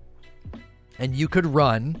menu, and you could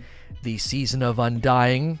run the Season of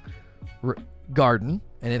Undying Garden,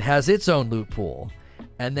 and it has its own loot pool.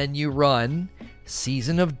 And then you run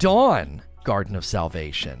Season of Dawn Garden of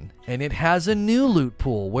Salvation, and it has a new loot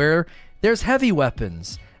pool where there's heavy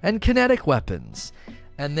weapons and kinetic weapons.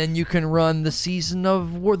 And then you can run the Season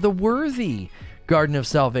of the Worthy Garden of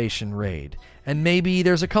Salvation raid. And maybe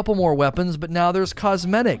there's a couple more weapons, but now there's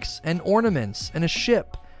cosmetics and ornaments and a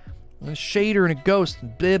ship, and a shader and a ghost,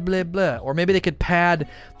 and blah, blah, blah. Or maybe they could pad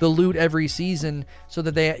the loot every season so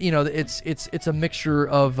that they, it's a mixture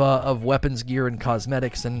of weapons, gear, and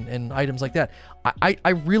cosmetics and items like that. I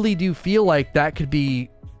really do feel like that could be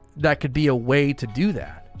a way to do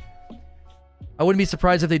that. I wouldn't be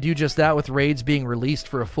surprised if they do just that with raids being released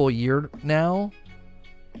for a full year now.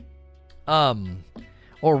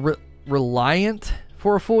 Reliant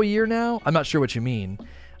for a full year now? I'm not sure what you mean.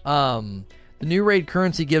 The new raid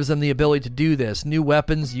currency gives them the ability to do this. New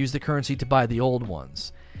weapons use the currency to buy the old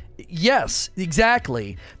ones. Yes,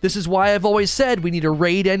 exactly. This is why I've always said we need a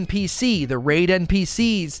raid NPC. The raid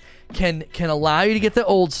NPCs can allow you to get the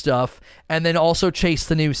old stuff and then also chase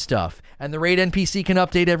the new stuff. And the raid NPC can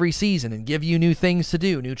update every season and give you new things to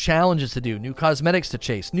do, new challenges to do, new cosmetics to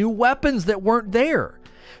chase, new weapons that weren't there.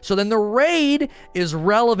 So then the raid is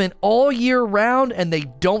relevant all year round, and they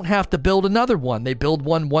don't have to build another one. They build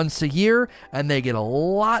one once a year, and they get a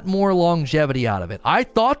lot more longevity out of it. I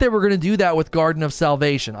thought they were going to do that with Garden of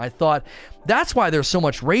Salvation. I thought that's why there's so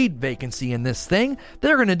much raid vacancy in this thing.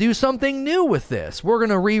 They're going to do something new with this. We're going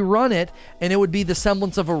to rerun it, and it would be the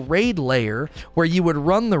semblance of a raid layer where you would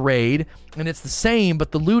run the raid, and it's the same,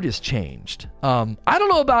 but the loot is changed. I don't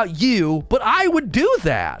know about you, but I would do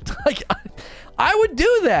that. I would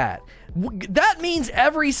do that. That means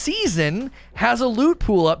every season has a loot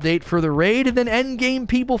pool update for the raid, and then endgame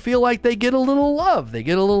people feel like they get a little love. They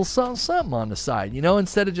get a little something on the side,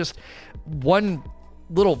 instead of just one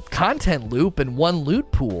little content loop and one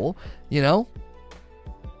loot pool,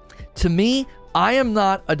 To me, I am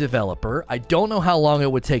not a developer. I don't know how long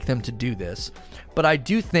it would take them to do this, but I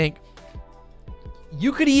do think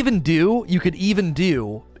you could even do,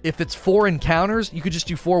 if it's 4 encounters, you could just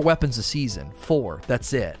do 4 weapons a season. 4,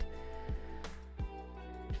 that's it.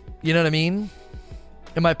 You know what I mean?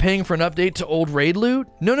 Am I paying for an update to old raid loot?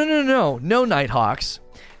 No, Nighthawks.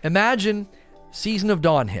 Imagine Season of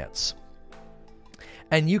Dawn hits,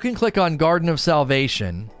 and you can click on Garden of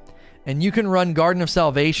Salvation, and you can run Garden of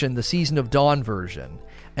Salvation, the Season of Dawn version.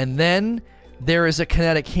 And then there is a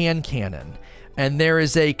kinetic hand cannon, and there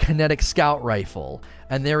is a kinetic scout rifle,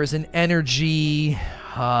 and there is an energy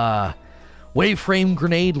waveframe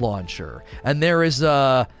grenade launcher, and there is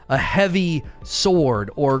a heavy sword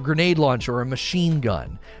or grenade launcher or a machine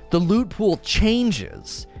gun. The loot pool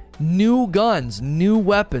changes. New guns, new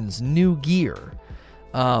weapons, new gear.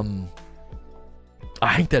 I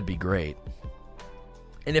think that'd be great.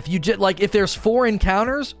 And if you just if there's 4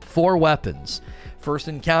 encounters, 4 weapons. First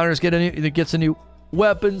encounters gets a new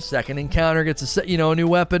weapon. Second encounter gets a new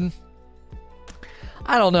weapon.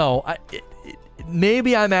 I don't know.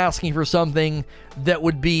 Maybe I'm asking for something that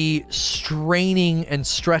would be straining and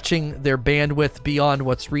stretching their bandwidth beyond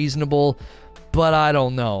what's reasonable, but I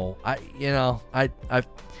don't know.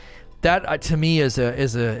 That to me is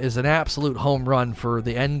an absolute home run for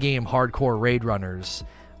the endgame hardcore raid runners.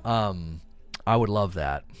 I would love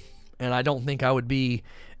that, and I don't think I would be.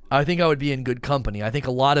 I think I would be in good company. I think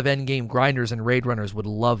a lot of endgame grinders and raid runners would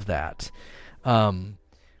love that.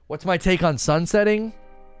 What's my take on sunsetting?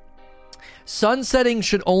 Sunsetting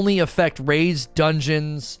should only affect raids,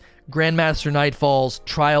 dungeons, Grandmaster Nightfalls,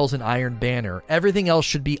 Trials, and Iron Banner. Everything else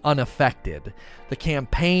should be unaffected. The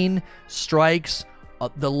campaign, strikes,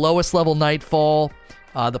 the lowest level Nightfall,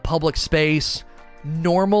 the public space,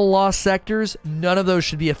 normal lost sectors, none of those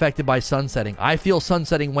should be affected by sunsetting. I feel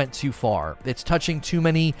sunsetting went too far. It's touching too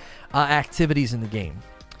many activities in the game.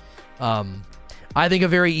 I think a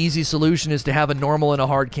very easy solution is to have a normal and a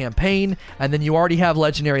hard campaign, and then you already have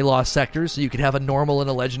legendary lost sectors, so you could have a normal and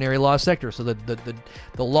a legendary lost sector. So the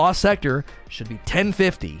lost sector should be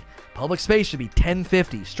 1050. Public space should be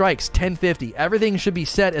 1050. Strikes 1050. Everything should be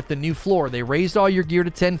set at the new floor. They raised all your gear to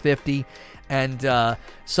 1050, and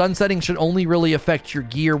sunsetting should only really affect your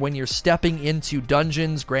gear when you're stepping into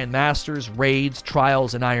dungeons, Grandmasters, raids,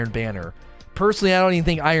 trials, and Iron Banner. Personally, I don't even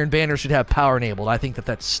think Iron Banner should have power enabled. I think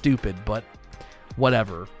that's stupid, but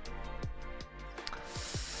whatever.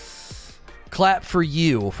 Clap for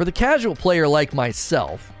you. For the casual player like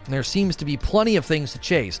myself, there seems to be plenty of things to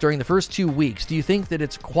chase. During the first 2 weeks, do you think that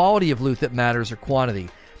it's quality of loot that matters or quantity?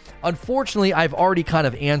 Unfortunately, I've already kind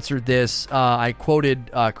of answered this. I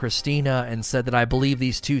quoted Christina and said that I believe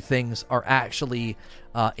these two things are actually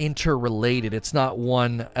interrelated. It's not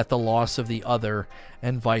one at the loss of the other,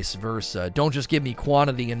 and vice versa. Don't just give me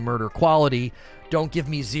quantity and murder quality. Don't give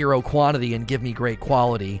me zero quantity and give me great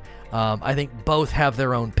quality. I think both have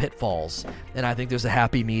their own pitfalls, and I think there's a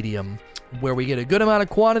happy medium where we get a good amount of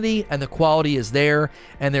quantity and the quality is there,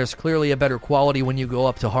 and there's clearly a better quality when you go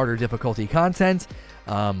up to harder difficulty content.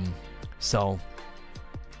 So,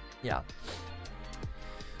 yeah.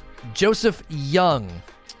 Joseph Young.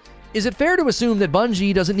 Is it fair to assume that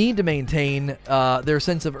Bungie doesn't need to maintain their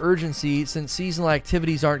sense of urgency since seasonal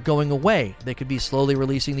activities aren't going away? They could be slowly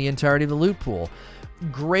releasing the entirety of the loot pool.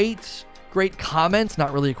 Great comment.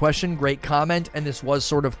 Not really a question. Great comment. And this was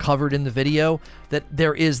sort of covered in the video that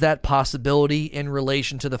there is that possibility in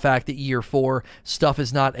relation to the fact that year 4 stuff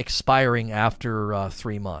is not expiring after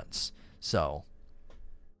 3 months. So,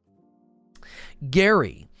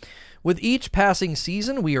 Gary. With each passing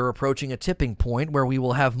season, we are approaching a tipping point where we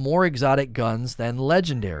will have more exotic guns than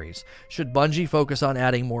legendaries. Should Bungie focus on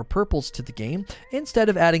adding more purples to the game instead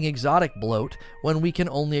of adding exotic bloat when we can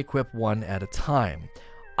only equip one at a time?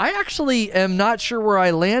 I actually am not sure where I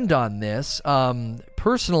land on this.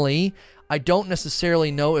 Personally, I don't necessarily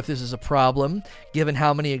know if this is a problem, given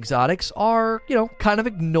how many exotics are, kind of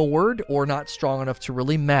ignored or not strong enough to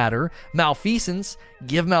really matter. Malfeasance,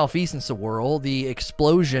 give Malfeasance a whirl. The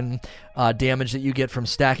explosion damage that you get from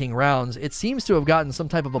stacking rounds, it seems to have gotten some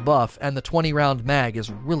type of a buff, and the 20-round mag is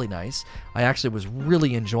really nice. I actually was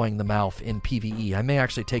really enjoying the Malf in PvE. I may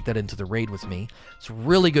actually take that into the raid with me. It's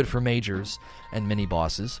really good for majors and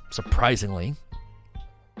mini-bosses, surprisingly.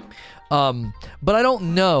 But I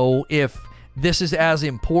don't know if this is as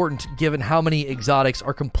important given how many exotics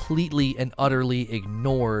are completely and utterly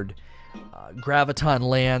ignored. Graviton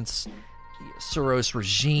Lance, Suros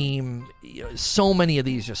Regime, so many of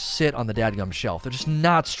these just sit on the dadgum shelf. They're just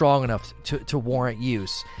not strong enough to warrant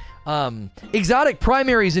use. Exotic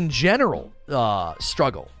primaries in general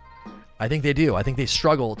struggle. I think they do. I think they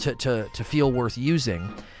struggle to feel worth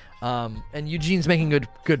using. And Eugene's making a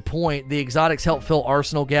good point. The exotics help fill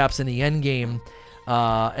arsenal gaps in the endgame,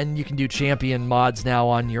 and you can do champion mods now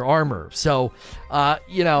on your armor. So,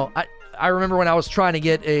 I remember when I was trying to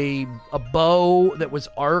get a bow that was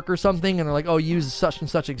arc or something, and they're like, oh, use such and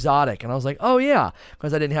such exotic. And I was like, oh, yeah,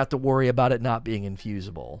 because I didn't have to worry about it not being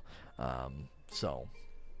infusible. So,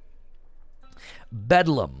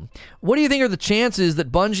 Bedlam. What do you think are the chances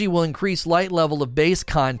that Bungie will increase light level of base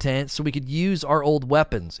content so we could use our old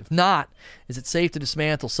weapons? If not, is it safe to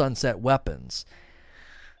dismantle sunset weapons?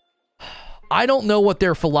 I don't know what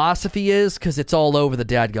their philosophy is because it's all over the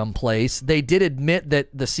dadgum place. They did admit that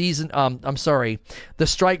the strike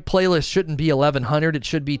playlist shouldn't be 1100, it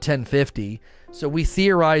should be 1050. So we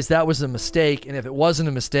theorized that was a mistake, and if it wasn't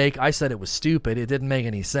a mistake, I said it was stupid. It didn't make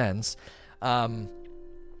any sense.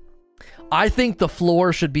 I think the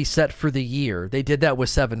floor should be set for the year. They did that with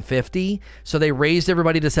 750, so they raised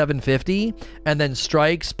everybody to 750, and then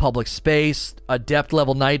strikes, public space, adept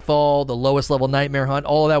level nightfall, the lowest level nightmare hunt,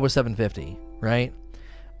 all of that was 750, right?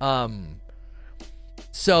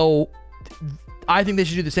 So I think they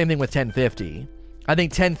should do the same thing with 1050. I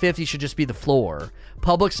think 1050 should just be the floor.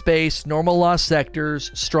 Public space, normal lost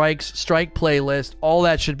sectors, strikes, strike playlist, all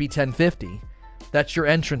that should be 1050. That's your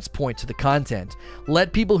entrance point to the content.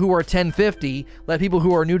 Let people who are 1050, let people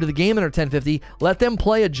who are new to the game and are 1050, let them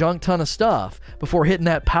play a junk ton of stuff before hitting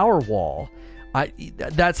that power wall.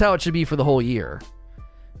 That's how it should be for the whole year.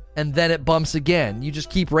 And then it bumps again. You just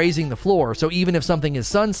keep raising the floor. So even if something is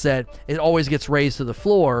sunset, it always gets raised to the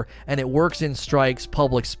floor, and it works in strikes,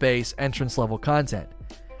 public space, entrance level content.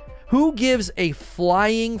 Who gives a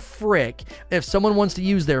flying frick if someone wants to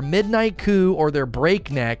use their Midnight Coup or their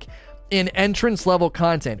Breakneck in entrance level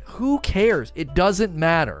content? Who cares? It doesn't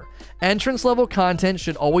matter. Entrance level content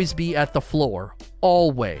should always be at the floor.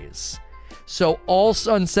 Always. So all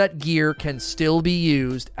sunset gear can still be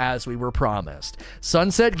used as we were promised.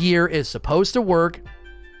 Sunset gear is supposed to work.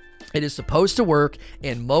 It is supposed to work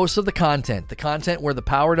in most of the content. The content where the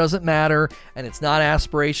power doesn't matter and it's not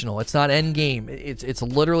aspirational. It's not end game. It's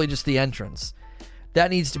literally just the entrance.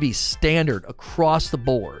 That needs to be standard across the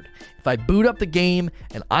board. If I boot up the game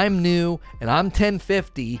and I'm new and I'm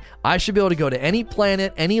 1050, I should be able to go to any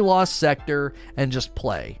planet, any lost sector, and just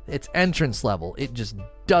play. It's entrance level. It just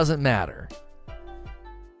doesn't matter.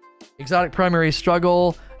 Exotic primary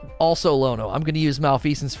struggle. Also, Lono, I'm going to use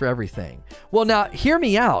Malfeasance for everything. Well, now, hear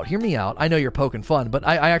me out. Hear me out. I know you're poking fun, but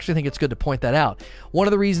I actually think it's good to point that out. One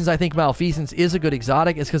of the reasons I think Malfeasance is a good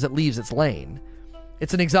exotic is because it leaves its lane.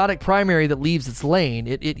 It's an exotic primary that leaves its lane.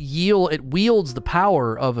 It wields the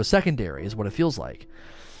power of a secondary, is what it feels like.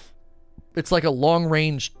 It's like a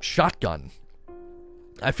long-range shotgun.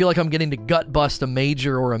 I feel like I'm getting to gut bust a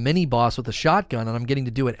major or a mini boss with a shotgun, and I'm getting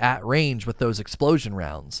to do it at range with those explosion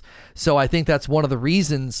rounds. So I think that's one of the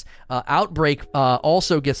reasons Outbreak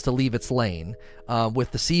also gets to leave its lane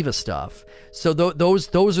with the Siva stuff. So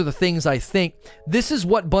those are the things I think. This is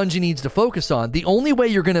what Bungie needs to focus on. The only way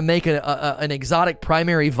you're going to make an exotic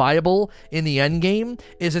primary viable in the end game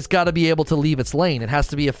is it's got to be able to leave its lane. It has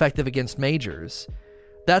to be effective against majors.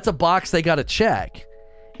 That's a box they got to check.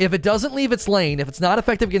 If it doesn't leave its lane, if it's not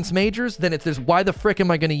effective against majors, then there's why the frick am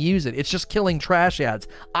I going to use it? It's just killing trash ads.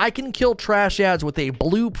 I can kill trash ads with a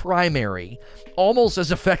blue primary almost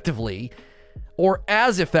as effectively or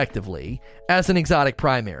as effectively as an exotic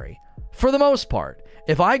primary. For the most part,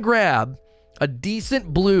 if I grab a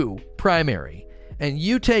decent blue primary and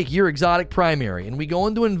you take your exotic primary and we go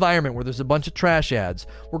into an environment where there's a bunch of trash ads,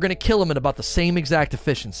 we're going to kill them at about the same exact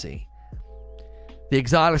efficiency. The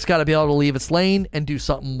exotic's got to be able to leave its lane and do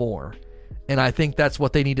something more. And I think that's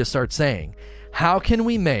what they need to start saying. How can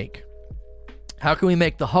we make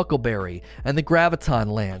the Huckleberry and the Graviton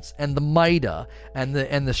Lance and the Mida and the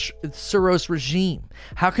Suros Regime?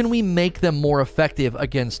 How can we make them more effective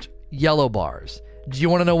against yellow bars? Do you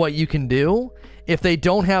want to know what you can do? If they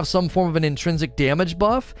don't have some form of an intrinsic damage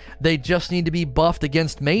buff, they just need to be buffed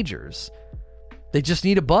against majors. They just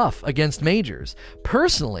need a buff against majors.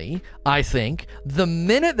 Personally, I think the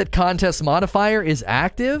minute that contest modifier is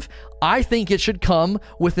active, I think it should come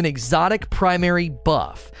with an exotic primary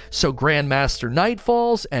buff. So Grandmaster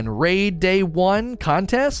Nightfalls and Raid Day 1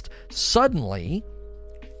 contest, suddenly,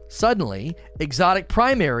 exotic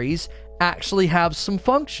primaries actually have some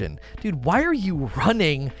function. Dude, why are you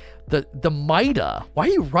running the Mida? Why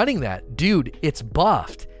are you running that? Dude, it's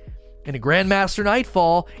buffed. In a Grandmaster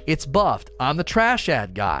Nightfall, it's buffed. I'm the trash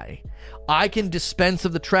ad guy. I can dispense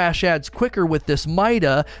of the trash ads quicker with this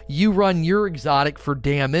Mida. You run your exotic for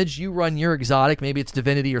damage. You run your exotic, maybe it's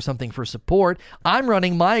Divinity or something for support. I'm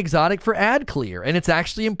running my exotic for ad clear, and it's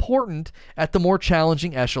actually important at the more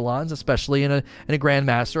challenging echelons, especially in a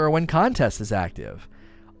Grandmaster or when contest is active.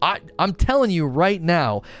 I'm telling you right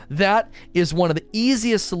now, that is one of the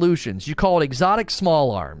easiest solutions. You call it exotic small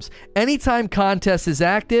arms. Anytime contest is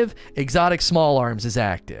active, exotic small arms is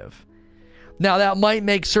active. Now, that might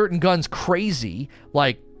make certain guns crazy,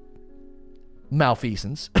 like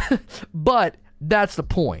Malfeasance, but that's the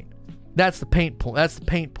point. That's the paint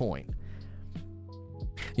point.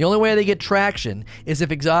 The only way they get traction is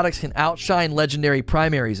if exotics can outshine legendary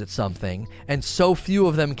primaries at something, and so few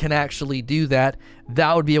of them can actually do that.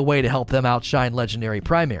 That would be a way to help them outshine legendary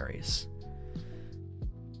primaries.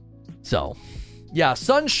 So, yeah,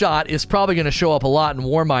 Sunshot is probably going to show up a lot in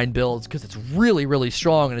Warmind builds because it's really, really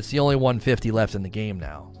strong, and it's the only 150 left in the game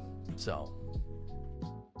now. So,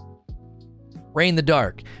 Rain the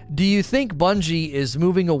Dark. Do you think Bungie is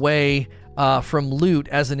moving away from loot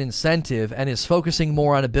as an incentive and is focusing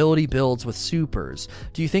more on ability builds with supers?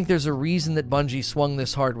 Do you think there's a reason that Bungie swung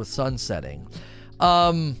this hard with sunsetting?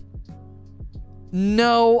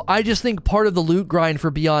 No, I just think part of the loot grind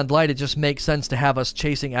for Beyond Light, it just makes sense to have us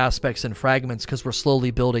chasing aspects and fragments because we're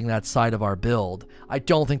slowly building that side of our build. I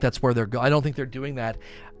don't think that's where I don't think they're doing that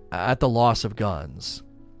at the loss of guns.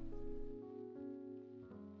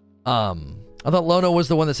 I thought Lono was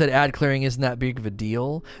the one that said ad clearing isn't that big of a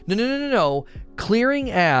deal. No.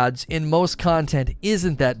 Clearing ads in most content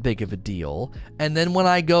isn't that big of a deal. And then when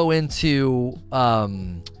I go into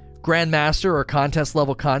Grandmaster or contest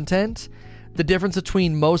level content, the difference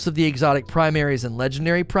between most of the exotic primaries and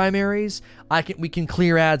legendary primaries, we can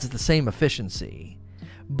clear ads at the same efficiency.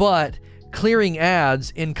 But clearing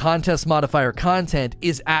ads in contest modifier content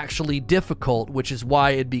is actually difficult, which is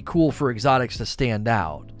why it'd be cool for exotics to stand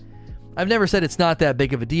out. I've never said it's not that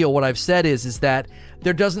big of a deal. What I've said is that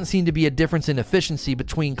there doesn't seem to be a difference in efficiency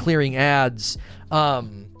between clearing ads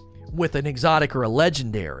with an exotic or a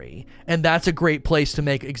legendary, and that's a great place to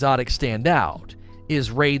make exotics stand out,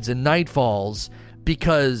 is raids and nightfalls,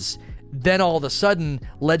 because then all of a sudden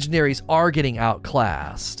legendaries are getting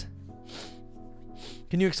outclassed.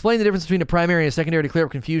 Can you explain the difference between a primary and a secondary to clear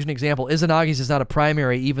up confusion? Example, Izanagi's is not a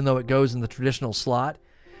primary even though it goes in the traditional slot.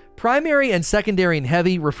 Primary and secondary in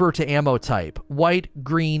heavy refer to ammo type, white,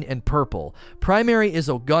 green, and purple. Primary is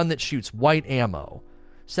a gun that shoots white ammo.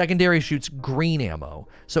 Secondary shoots green ammo.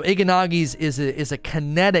 So Iganagi's is a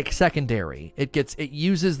kinetic secondary. It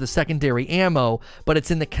uses the secondary ammo, but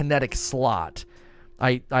it's in the kinetic slot.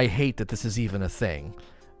 I hate that this is even a thing.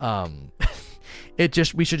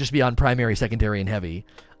 We should just be on primary, secondary, and heavy.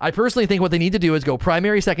 I personally think what they need to do is go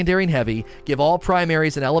primary, secondary, and heavy, give all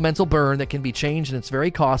primaries an elemental burn that can be changed, and it's very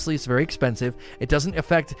costly, it's very expensive. It doesn't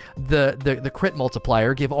affect the crit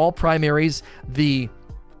multiplier. Give all primaries it's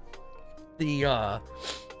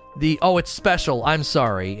special. I'm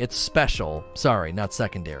sorry. It's special. Sorry, not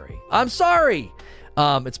secondary. I'm sorry.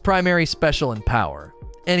 It's primary, special, and power.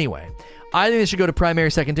 Anyway, I think they should go to primary,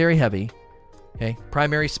 secondary, heavy. Okay,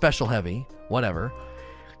 primary, special, heavy, whatever,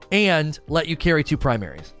 and let you carry 2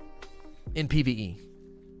 primaries in PvE.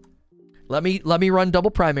 Let me run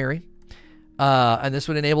double primary, and this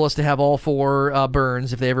would enable us to have all 4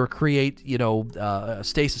 burns if they ever create,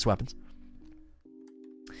 stasis weapons.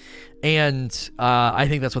 And I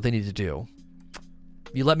think that's what they need to do.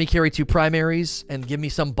 You let me carry 2 primaries and give me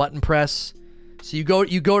some button press. So you go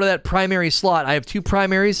to that primary slot. I have 2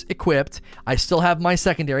 primaries equipped. I still have my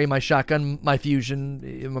secondary, my shotgun, my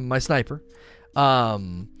fusion, my sniper.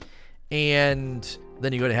 And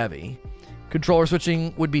then you go to heavy. Controller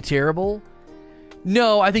switching would be terrible.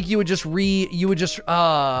 No, I think you would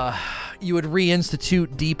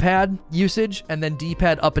reinstitute D-pad usage, and then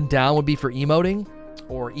D-pad up and down would be for emoting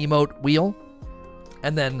or emote wheel.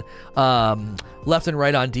 And then left and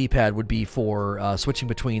right on D-pad would be for switching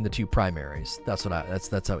between the 2 primaries. That's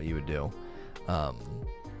how you would do.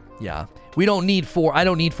 Yeah, I don't need 4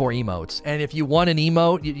 emotes. And if you want an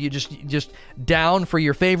emote, you just down for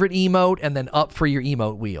your favorite emote and then up for your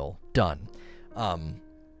emote wheel. Done.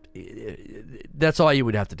 That's all you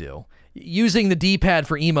would have to do. Using the D-pad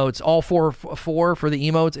for emotes, all 4 for the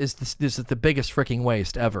emotes is the biggest freaking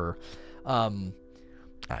waste ever.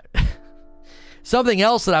 Something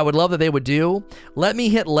else that I would love that they would do, let me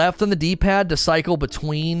hit left on the D-pad to cycle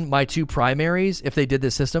between my 2 primaries. If they did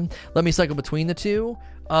this system, let me cycle between the 2.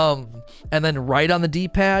 And then right on the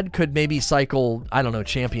D-pad could maybe cycle, I don't know,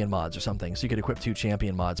 champion mods or something. So you could equip 2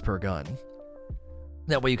 champion mods per gun.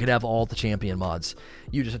 That way you could have all the champion mods.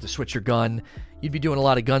 You just have to switch your gun. You'd be doing a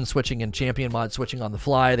lot of gun switching and champion mod switching on the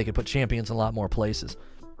fly. They could put champions in a lot more places.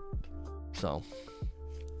 So...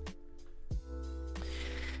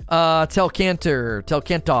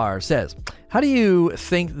 Telcantar says, how do you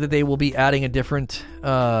think that they will be adding a different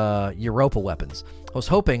Europa weapons? I was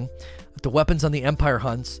hoping that the weapons on the Empire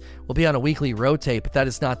hunts will be on a weekly rotate, but that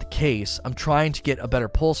is not the case. I'm trying to get a better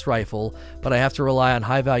pulse rifle, but I have to rely on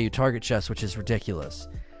high-value target chests, which is ridiculous.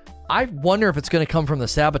 I wonder if it's going to come from the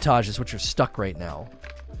sabotages, which are stuck right now.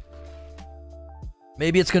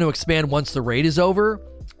 Maybe it's going to expand once the raid is over,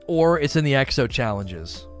 or it's in the Exo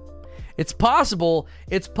challenges. It's possible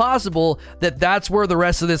that that's where the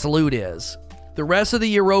rest of this loot is. The rest of the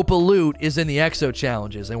Europa loot is in the Exo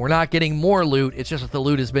challenges, and we're not getting more loot. It's just that the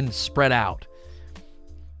loot has been spread out.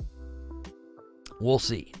 We'll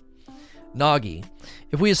see. Nagi,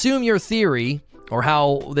 if we assume your theory, or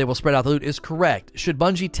how they will spread out the loot, is correct, should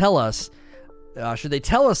Bungie tell us, should they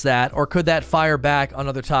tell us that, or could that fire back on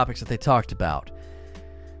other topics that they talked about?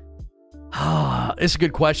 It's a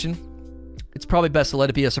good question. It's probably best to let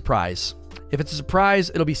it be a surprise. If it's a surprise,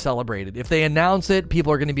 it'll be celebrated. If they announce it,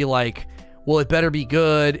 people are going to be like, well, it better be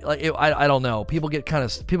good. Like, I don't know. People get kind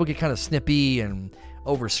of snippy and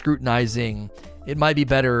over scrutinizing. It might be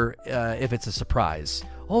better if it's a surprise.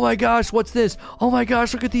 Oh my gosh, what's this? Oh my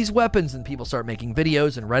gosh, look at these weapons. And people start making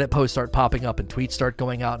videos and Reddit posts start popping up and tweets start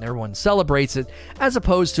going out and everyone celebrates it, as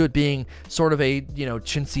opposed to it being sort of a,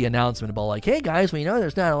 chintzy announcement about like, hey guys, we know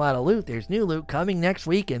there's not a lot of loot. There's new loot coming next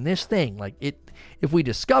week in this thing. Like if we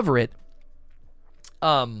discover it,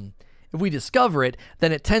 then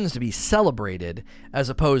it tends to be celebrated as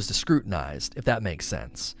opposed to scrutinized, if that makes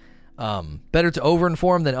sense. Better to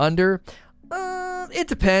over-inform than under. It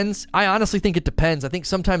depends. I honestly think it depends. I think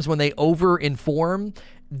sometimes when they over-inform,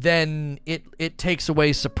 then it takes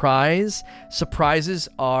away surprise. Surprises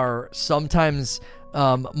are sometimes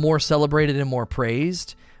more celebrated and more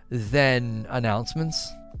praised than announcements.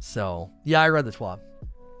 So, yeah, I read the TWAB.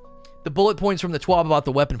 The bullet points from the TWAB about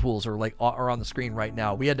the weapon pools are on the screen right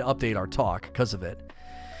now. We had to update our talk because of it.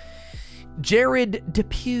 Jared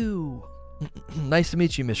Depew. Nice to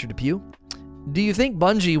meet you, Mr. Depew. Do you think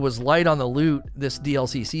Bungie was light on the loot this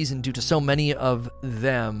DLC season due to so many of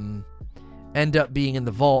them end up being in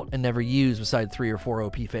the vault and never used besides 3 or 4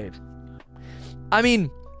 OP faves? I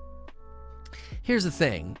mean, here's the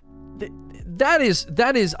thing. That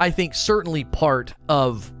is, I think, certainly part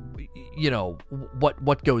of,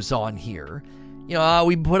 what goes on here.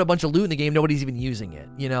 We put a bunch of loot in the game, nobody's even using it,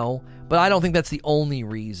 But I don't think that's the only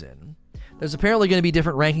reason. There's apparently going to be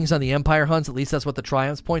different rankings on the Empire hunts. At least that's what the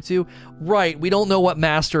triumphs point to. Right, we don't know what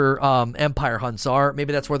Master Empire hunts are.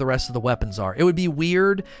 Maybe that's where the rest of the weapons are. It would be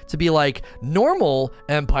weird to be like, normal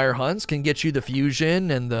Empire hunts can get you the fusion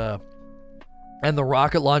and the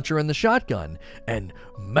rocket launcher and the shotgun. And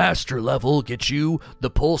Master level gets you the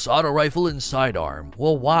pulse auto rifle and sidearm.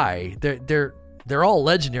 Well, why? They're all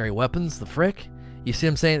legendary weapons, the frick? You see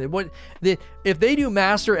what I'm saying? If they do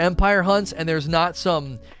Master Empire hunts and there's not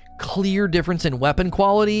some clear difference in weapon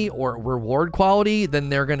quality or reward quality, then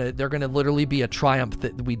they're gonna literally be a triumph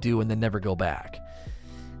that we do and then never go back.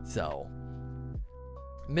 So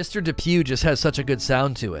Mr. Depew just has such a good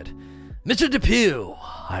sound to it. Mr. Depew,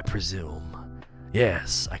 I presume.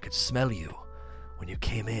 Yes, I could smell you when you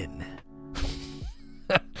came in.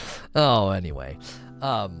 Oh, anyway.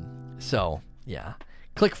 So yeah.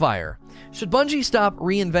 Clickfire. Should Bungie stop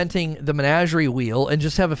reinventing the menagerie wheel and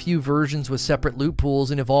just have a few versions with separate loot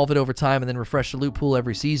pools and evolve it over time and then refresh the loot pool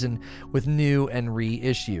every season with new and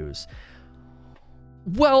reissues?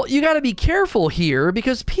 Well, you got to be careful here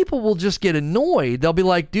because people will just get annoyed. They'll be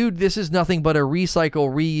like, dude, this is nothing but a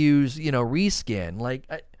recycle, reuse, reskin. Like,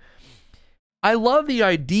 I love the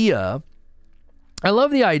idea. I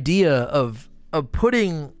love the idea of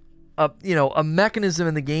putting a mechanism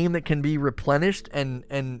in the game that can be replenished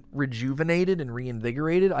and rejuvenated and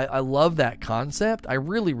reinvigorated. I love that concept. I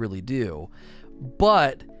really, really do.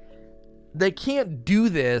 But they can't do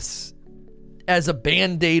this as a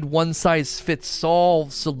Band-Aid one-size-fits-all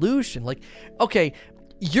solution. Like, okay,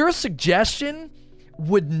 your suggestion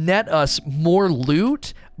would net us more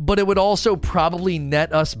loot, but it would also probably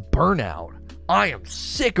net us burnout. I am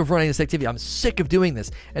sick of running this activity. I'm sick of doing this.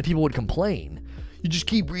 And people would complain. You just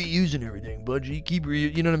keep reusing everything,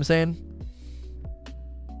 Bungie. You know what I'm saying?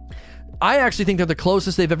 I actually think they're the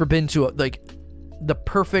closest they've ever been to the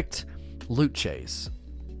perfect loot chase.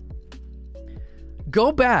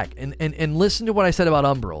 Go back and listen to what I said about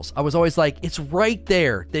Umbrals. I was always like, it's right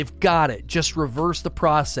there. They've got it. Just reverse the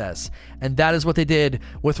process. And that is what they did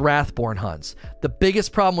with Wrathborn hunts. The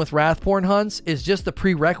biggest problem with Wrathborn hunts is just the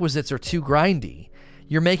prerequisites are too grindy.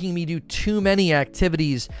 You're making me do too many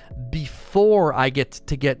activities before I get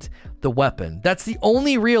the weapon. That's the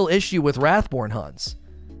only real issue with Wrathborn hunts.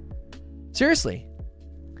 Seriously.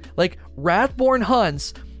 Like, Wrathborn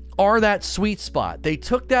hunts are that sweet spot. They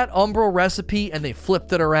took that Umbral recipe and they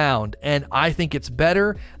flipped it around, and I think it's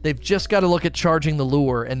better. They've just got to look at charging the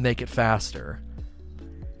lure and make it faster.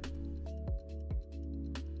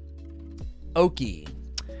 Okie.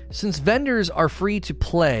 Since vendors are free to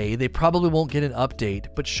play, they probably won't get an update,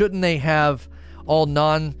 but shouldn't they have all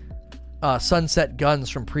non-sunset guns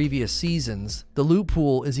from previous seasons? The loot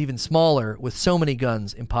pool is even smaller, with so many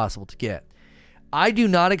guns impossible to get. I do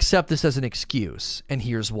not accept this as an excuse, and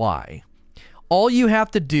here's why. All you have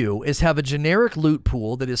to do is have a generic loot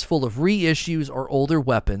pool that is full of reissues or older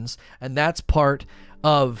weapons, and that's part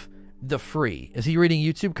of the free. Is he reading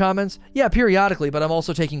YouTube comments? Yeah, periodically, but I'm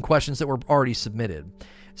also taking questions that were already submitted.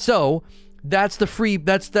 So that's the free.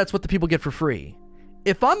 That's what the people get for free.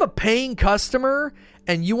 If I'm a paying customer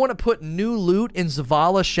and you want to put new loot in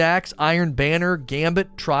Zavala, Shaxx, Iron Banner,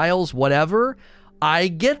 Gambit, Trials, whatever, I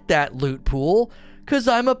get that loot pool because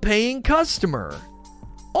I'm a paying customer.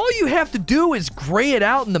 All you have to do is gray it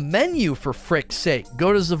out in the menu, for frick's sake.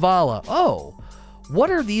 Go to Zavala. Oh, what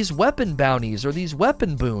are these weapon bounties or these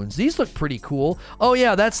weapon boons? These look pretty cool. Oh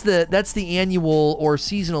yeah, that's the annual or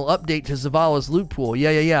seasonal update to Zavala's loot pool.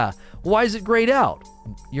 Yeah. Why is it grayed out?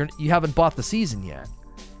 You haven't bought the season yet.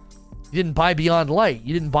 You didn't buy Beyond Light.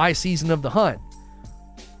 You didn't buy Season of the Hunt.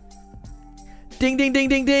 Ding, ding, ding,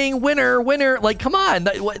 ding, ding. Winner. Like, come on.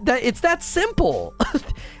 It's that simple.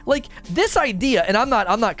 Like, this idea, and I'm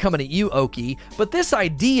not coming at you, Oki, but this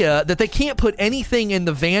idea that they can't put anything in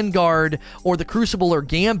the Vanguard or the Crucible or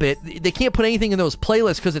Gambit, they can't put anything in those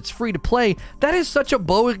playlists because it's free to play, that is such a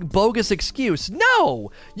bogus excuse. No!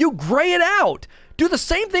 You gray it out. Do the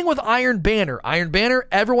same thing with Iron Banner. Iron Banner,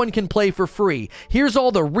 everyone can play for free. Here's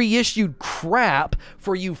all the reissued crap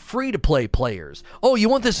for you free-to-play players. Oh, you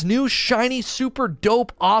want this new, shiny, super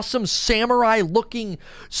dope, awesome, samurai-looking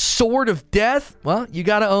Sword of Death? Well, you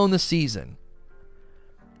gotta own the season.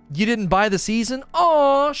 You didn't buy the season?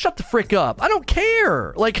 Aw, shut the frick up. I don't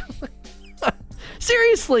care. Like...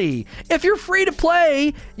 Seriously, if you're free to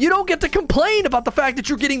play, you don't get to complain about the fact that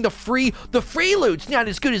you're getting the free loot's not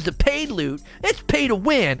as good as the paid loot. It's pay to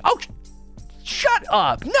win. Oh, shut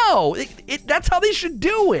up. No, that's how they should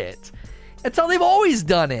do it. That's how they've always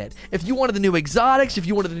done it. If you wanted the new exotics, if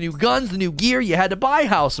you wanted the new guns, the new gear, you had to buy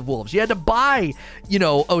House of Wolves. You had to buy,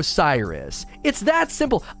 Osiris. It's that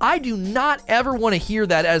simple. I do not ever want to hear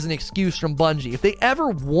that as an excuse from Bungie. If they ever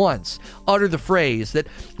once utter the phrase that,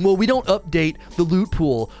 well, we don't update the loot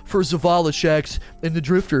pool for Zavala, Shaxx, and the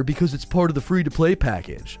Drifter because it's part of the free-to-play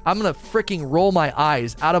package, I'm going to freaking roll my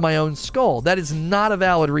eyes out of my own skull. That is not a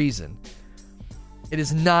valid reason. It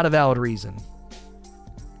is not a valid reason.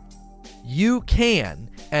 You can,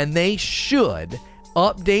 and they should,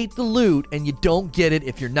 update the loot, and you don't get it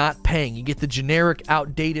if you're not paying. You get the generic,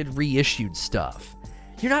 outdated, reissued stuff.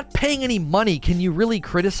 You're not paying any money. Can you really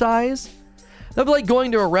criticize? That'd be like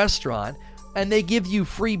going to a restaurant, and they give you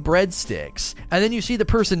free breadsticks, and then you see the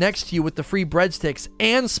person next to you with the free breadsticks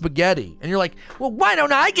and spaghetti, and you're like, well, why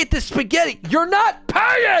don't I get the spaghetti? You're not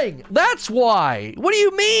paying! That's why! What do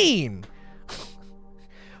you mean?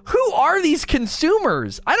 Who are these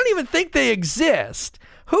consumers? I don't even think they exist.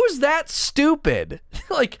 Who's that stupid?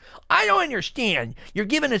 Like, I don't understand. You're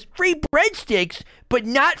giving us free breadsticks, but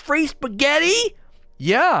not free spaghetti?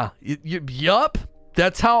 Yeah, yup.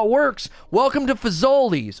 That's how it works. Welcome to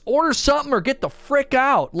Fazoli's. Order something or get the frick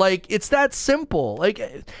out. Like, it's that simple. Like,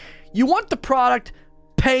 you want the product,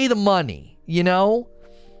 pay the money,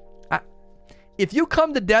 If you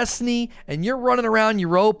come to Destiny and you're running around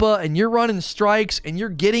Europa and you're running strikes and you're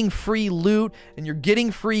getting free loot and you're getting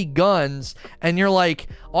free guns and you're like,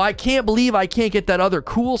 oh, I can't believe I can't get that other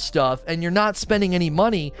cool stuff, and you're not spending any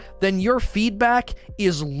money, then your feedback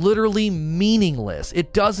is literally meaningless.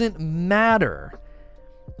 It doesn't matter.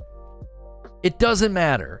 It doesn't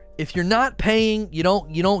matter. If you're not paying, you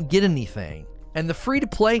don't get anything. And the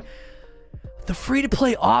free-to-play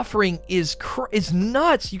offering is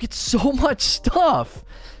nuts. You get so much stuff.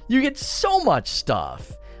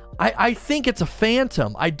 I think it's a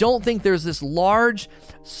phantom. I don't think there's this large,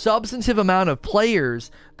 substantive amount of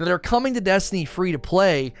players that are coming to Destiny free to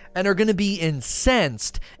play and are going to be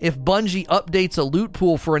incensed if Bungie updates a loot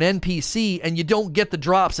pool for an NPC and you don't get the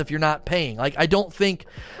drops if you're not paying. Like, I don't think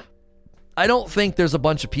there's a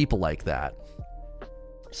bunch of people like that.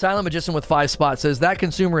 Silent Magician with 5 spots says, that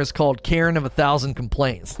consumer is called Karen of 1,000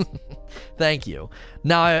 complaints. Thank you.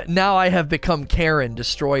 Now I have become Karen,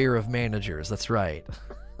 destroyer of managers. That's right.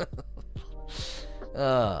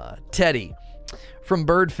 Teddy from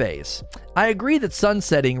Birdface. I agree that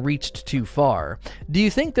sunsetting reached too far. Do you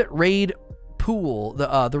think that raid pool,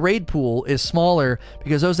 the raid pool is smaller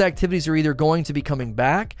because those activities are either going to be coming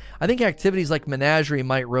back? I think activities like Menagerie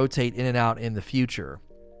might rotate in and out in the future.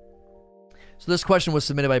 So this question was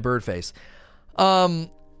submitted by Birdface. I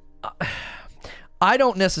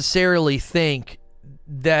don't necessarily think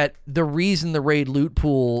that the reason the raid loot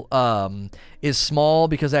pool is small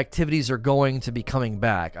because activities are going to be coming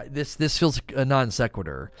back. This feels a non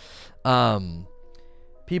sequitur.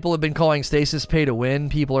 People have been calling stasis pay to win.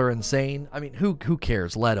 People are insane. I mean, who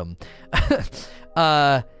cares? Let them.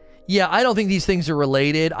 Yeah, I don't think these things are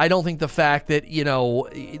related. I don't think the fact that, you know,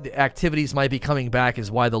 activities might be coming back is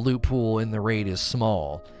why the loot pool in the raid is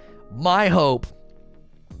small. My hope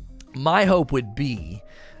would be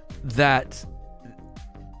that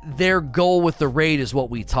their goal with the raid is what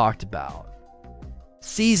we talked about.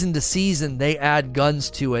 Season to season, they add guns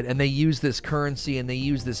to it, and they use this currency and they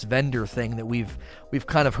use this vendor thing that we've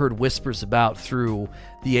kind of heard whispers about through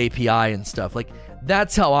the API and stuff. Like,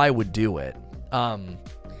 that's how I would do it.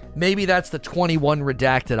 Maybe that's the 21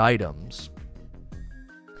 redacted items.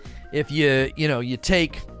 If you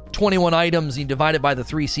take 21 items and you divide it by the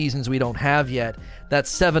 3 seasons we don't have yet, that's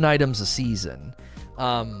 7 items a season.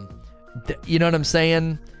 You know what I'm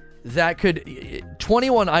saying? That could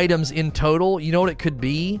 21 items in total. You know what it could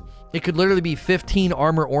be? It could literally be 15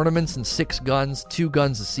 armor ornaments and 6 guns, 2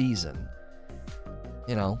 guns a season.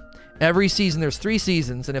 You know, every season there's 3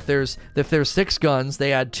 seasons, and if there's 6 guns,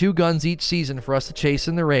 they add 2 guns each season for us to chase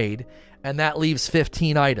in the raid, and that leaves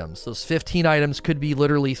 15 items. Those 15 items could be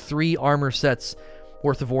literally 3 armor sets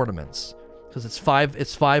worth of ornaments, because it's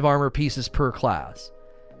 5 armor pieces per class.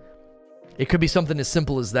 It could be something as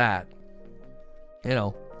simple as that. You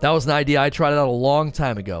know, that was an idea I tried out a long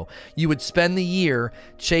time ago. You would spend the year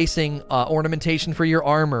chasing ornamentation for your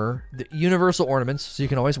armor, the universal ornaments, so you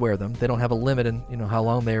can always wear them. They don't have a limit in, you know, how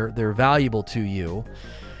long they're valuable to you.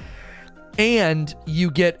 And you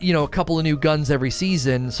get, you know, a couple of new guns every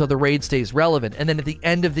season, so the raid stays relevant. And then at the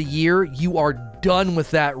end of the year, you are done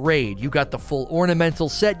with that raid. You got the full ornamental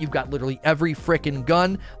set. You've got literally every frickin'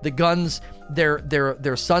 gun. The guns,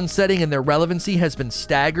 their sunsetting and their relevancy has been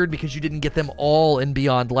staggered because you didn't get them all in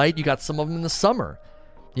Beyond Light. You got some of them in the summer,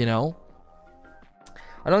 you know?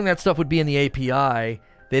 I don't think that stuff would be in the API.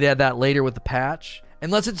 They'd add that later with the patch.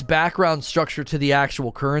 Unless it's background structure to the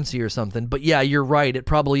actual currency or something. But yeah, you're right. It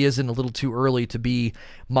probably isn't a little too early to be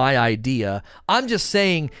my idea. I'm just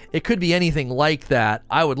saying it could be anything like that.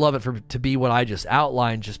 I would love it to be what I just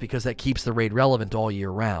outlined, just because that keeps the raid relevant all year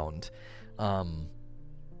round. What's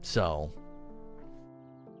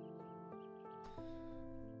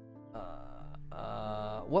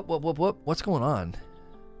going on?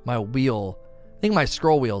 My wheel. I think my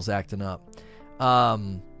scroll wheel's acting up.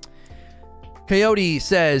 Coyote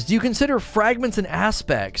says, do you consider fragments and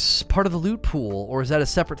aspects part of the loot pool, or is that a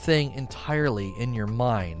separate thing entirely in your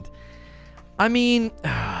mind? I mean,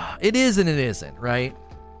 it is and it isn't, right?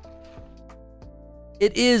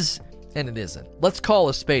 It is and it isn't. Let's call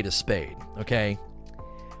a spade, okay?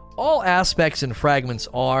 All aspects and fragments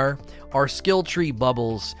are skill tree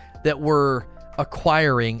bubbles that we're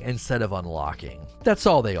acquiring instead of unlocking. That's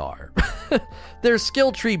all they are. They're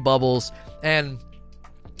skill tree bubbles, and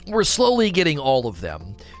we're slowly getting all of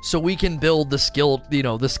them so we can build the skill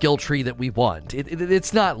tree that we want.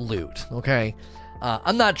 It's not loot, okay?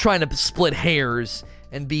 I'm not trying to split hairs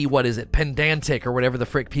and be, pedantic or whatever the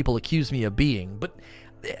frick people accuse me of being. But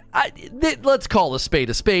let's call a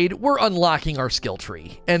spade. We're unlocking our skill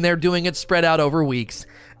tree, and they're doing it spread out over weeks,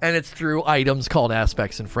 and it's through items called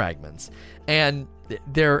aspects and fragments. And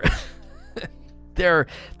they're not,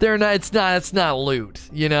 it's not loot,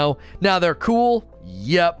 you know? Now they're cool.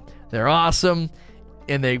 Yep, they're awesome,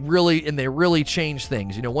 and they really change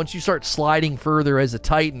things. You know, once you start sliding further as a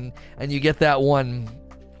Titan and you get that one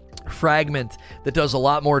fragment that does a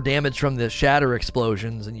lot more damage from the shatter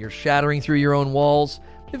explosions and you're shattering through your own walls,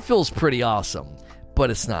 it feels pretty awesome,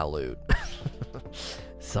 but it's not loot.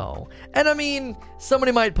 So, and I mean,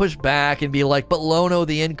 somebody might push back and be like, but Lono,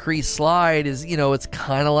 the increased slide is, you know, it's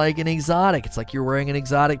kind of like an exotic. It's like you're wearing an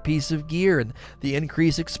exotic piece of gear, and the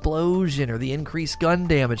increased explosion or the increased gun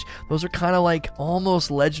damage, those are kind of like almost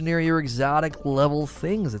legendary or exotic level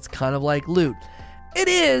things. It's kind of like loot. It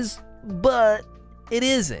is, but it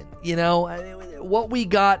isn't, you know? What we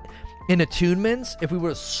got in attunements, if we would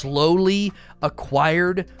have slowly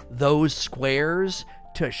acquired those squares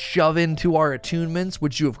to shove into our attunements,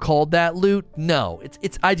 would you have called that loot? No,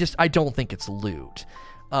 I don't think it's loot.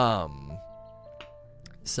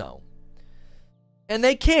 So, and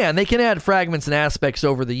they can add fragments and aspects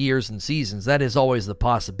over the years and seasons. That is always the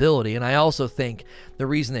possibility. And I also think the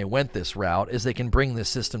reason they went this route is they can bring this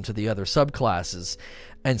system to the other subclasses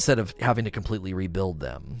instead of having to completely rebuild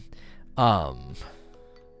them.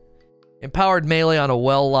 Empowered melee on a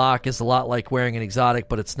well lock is a lot like wearing an exotic,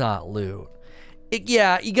 but it's not loot.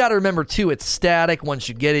 Yeah, you got to remember, too, it's static. Once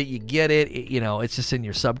you get it, you get it. It's just in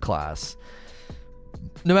your subclass.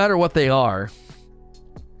 No matter what they are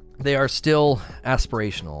still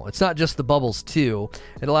aspirational. It's not just the bubbles, too.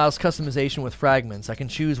 It allows customization with fragments. I can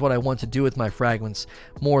choose what I want to do with my fragments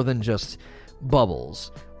more than just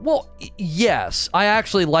bubbles. Well, yes, I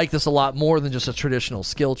actually like this a lot more than just a traditional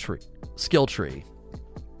skill tree.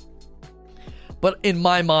 But in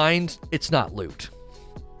my mind, it's not loot.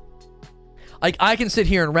 Like, I can sit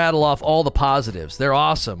here and rattle off all the positives. They're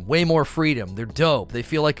awesome. Way more freedom. They're dope. They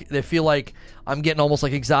feel like I'm getting almost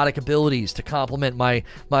like exotic abilities to complement my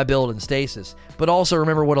build in Stasis. But also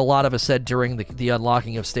remember what a lot of us said during the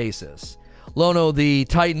unlocking of Stasis. Lono, the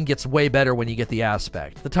Titan gets way better when you get the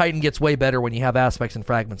aspect. The Titan gets way better when you have aspects and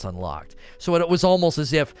fragments unlocked. So it was almost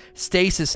as if Stasis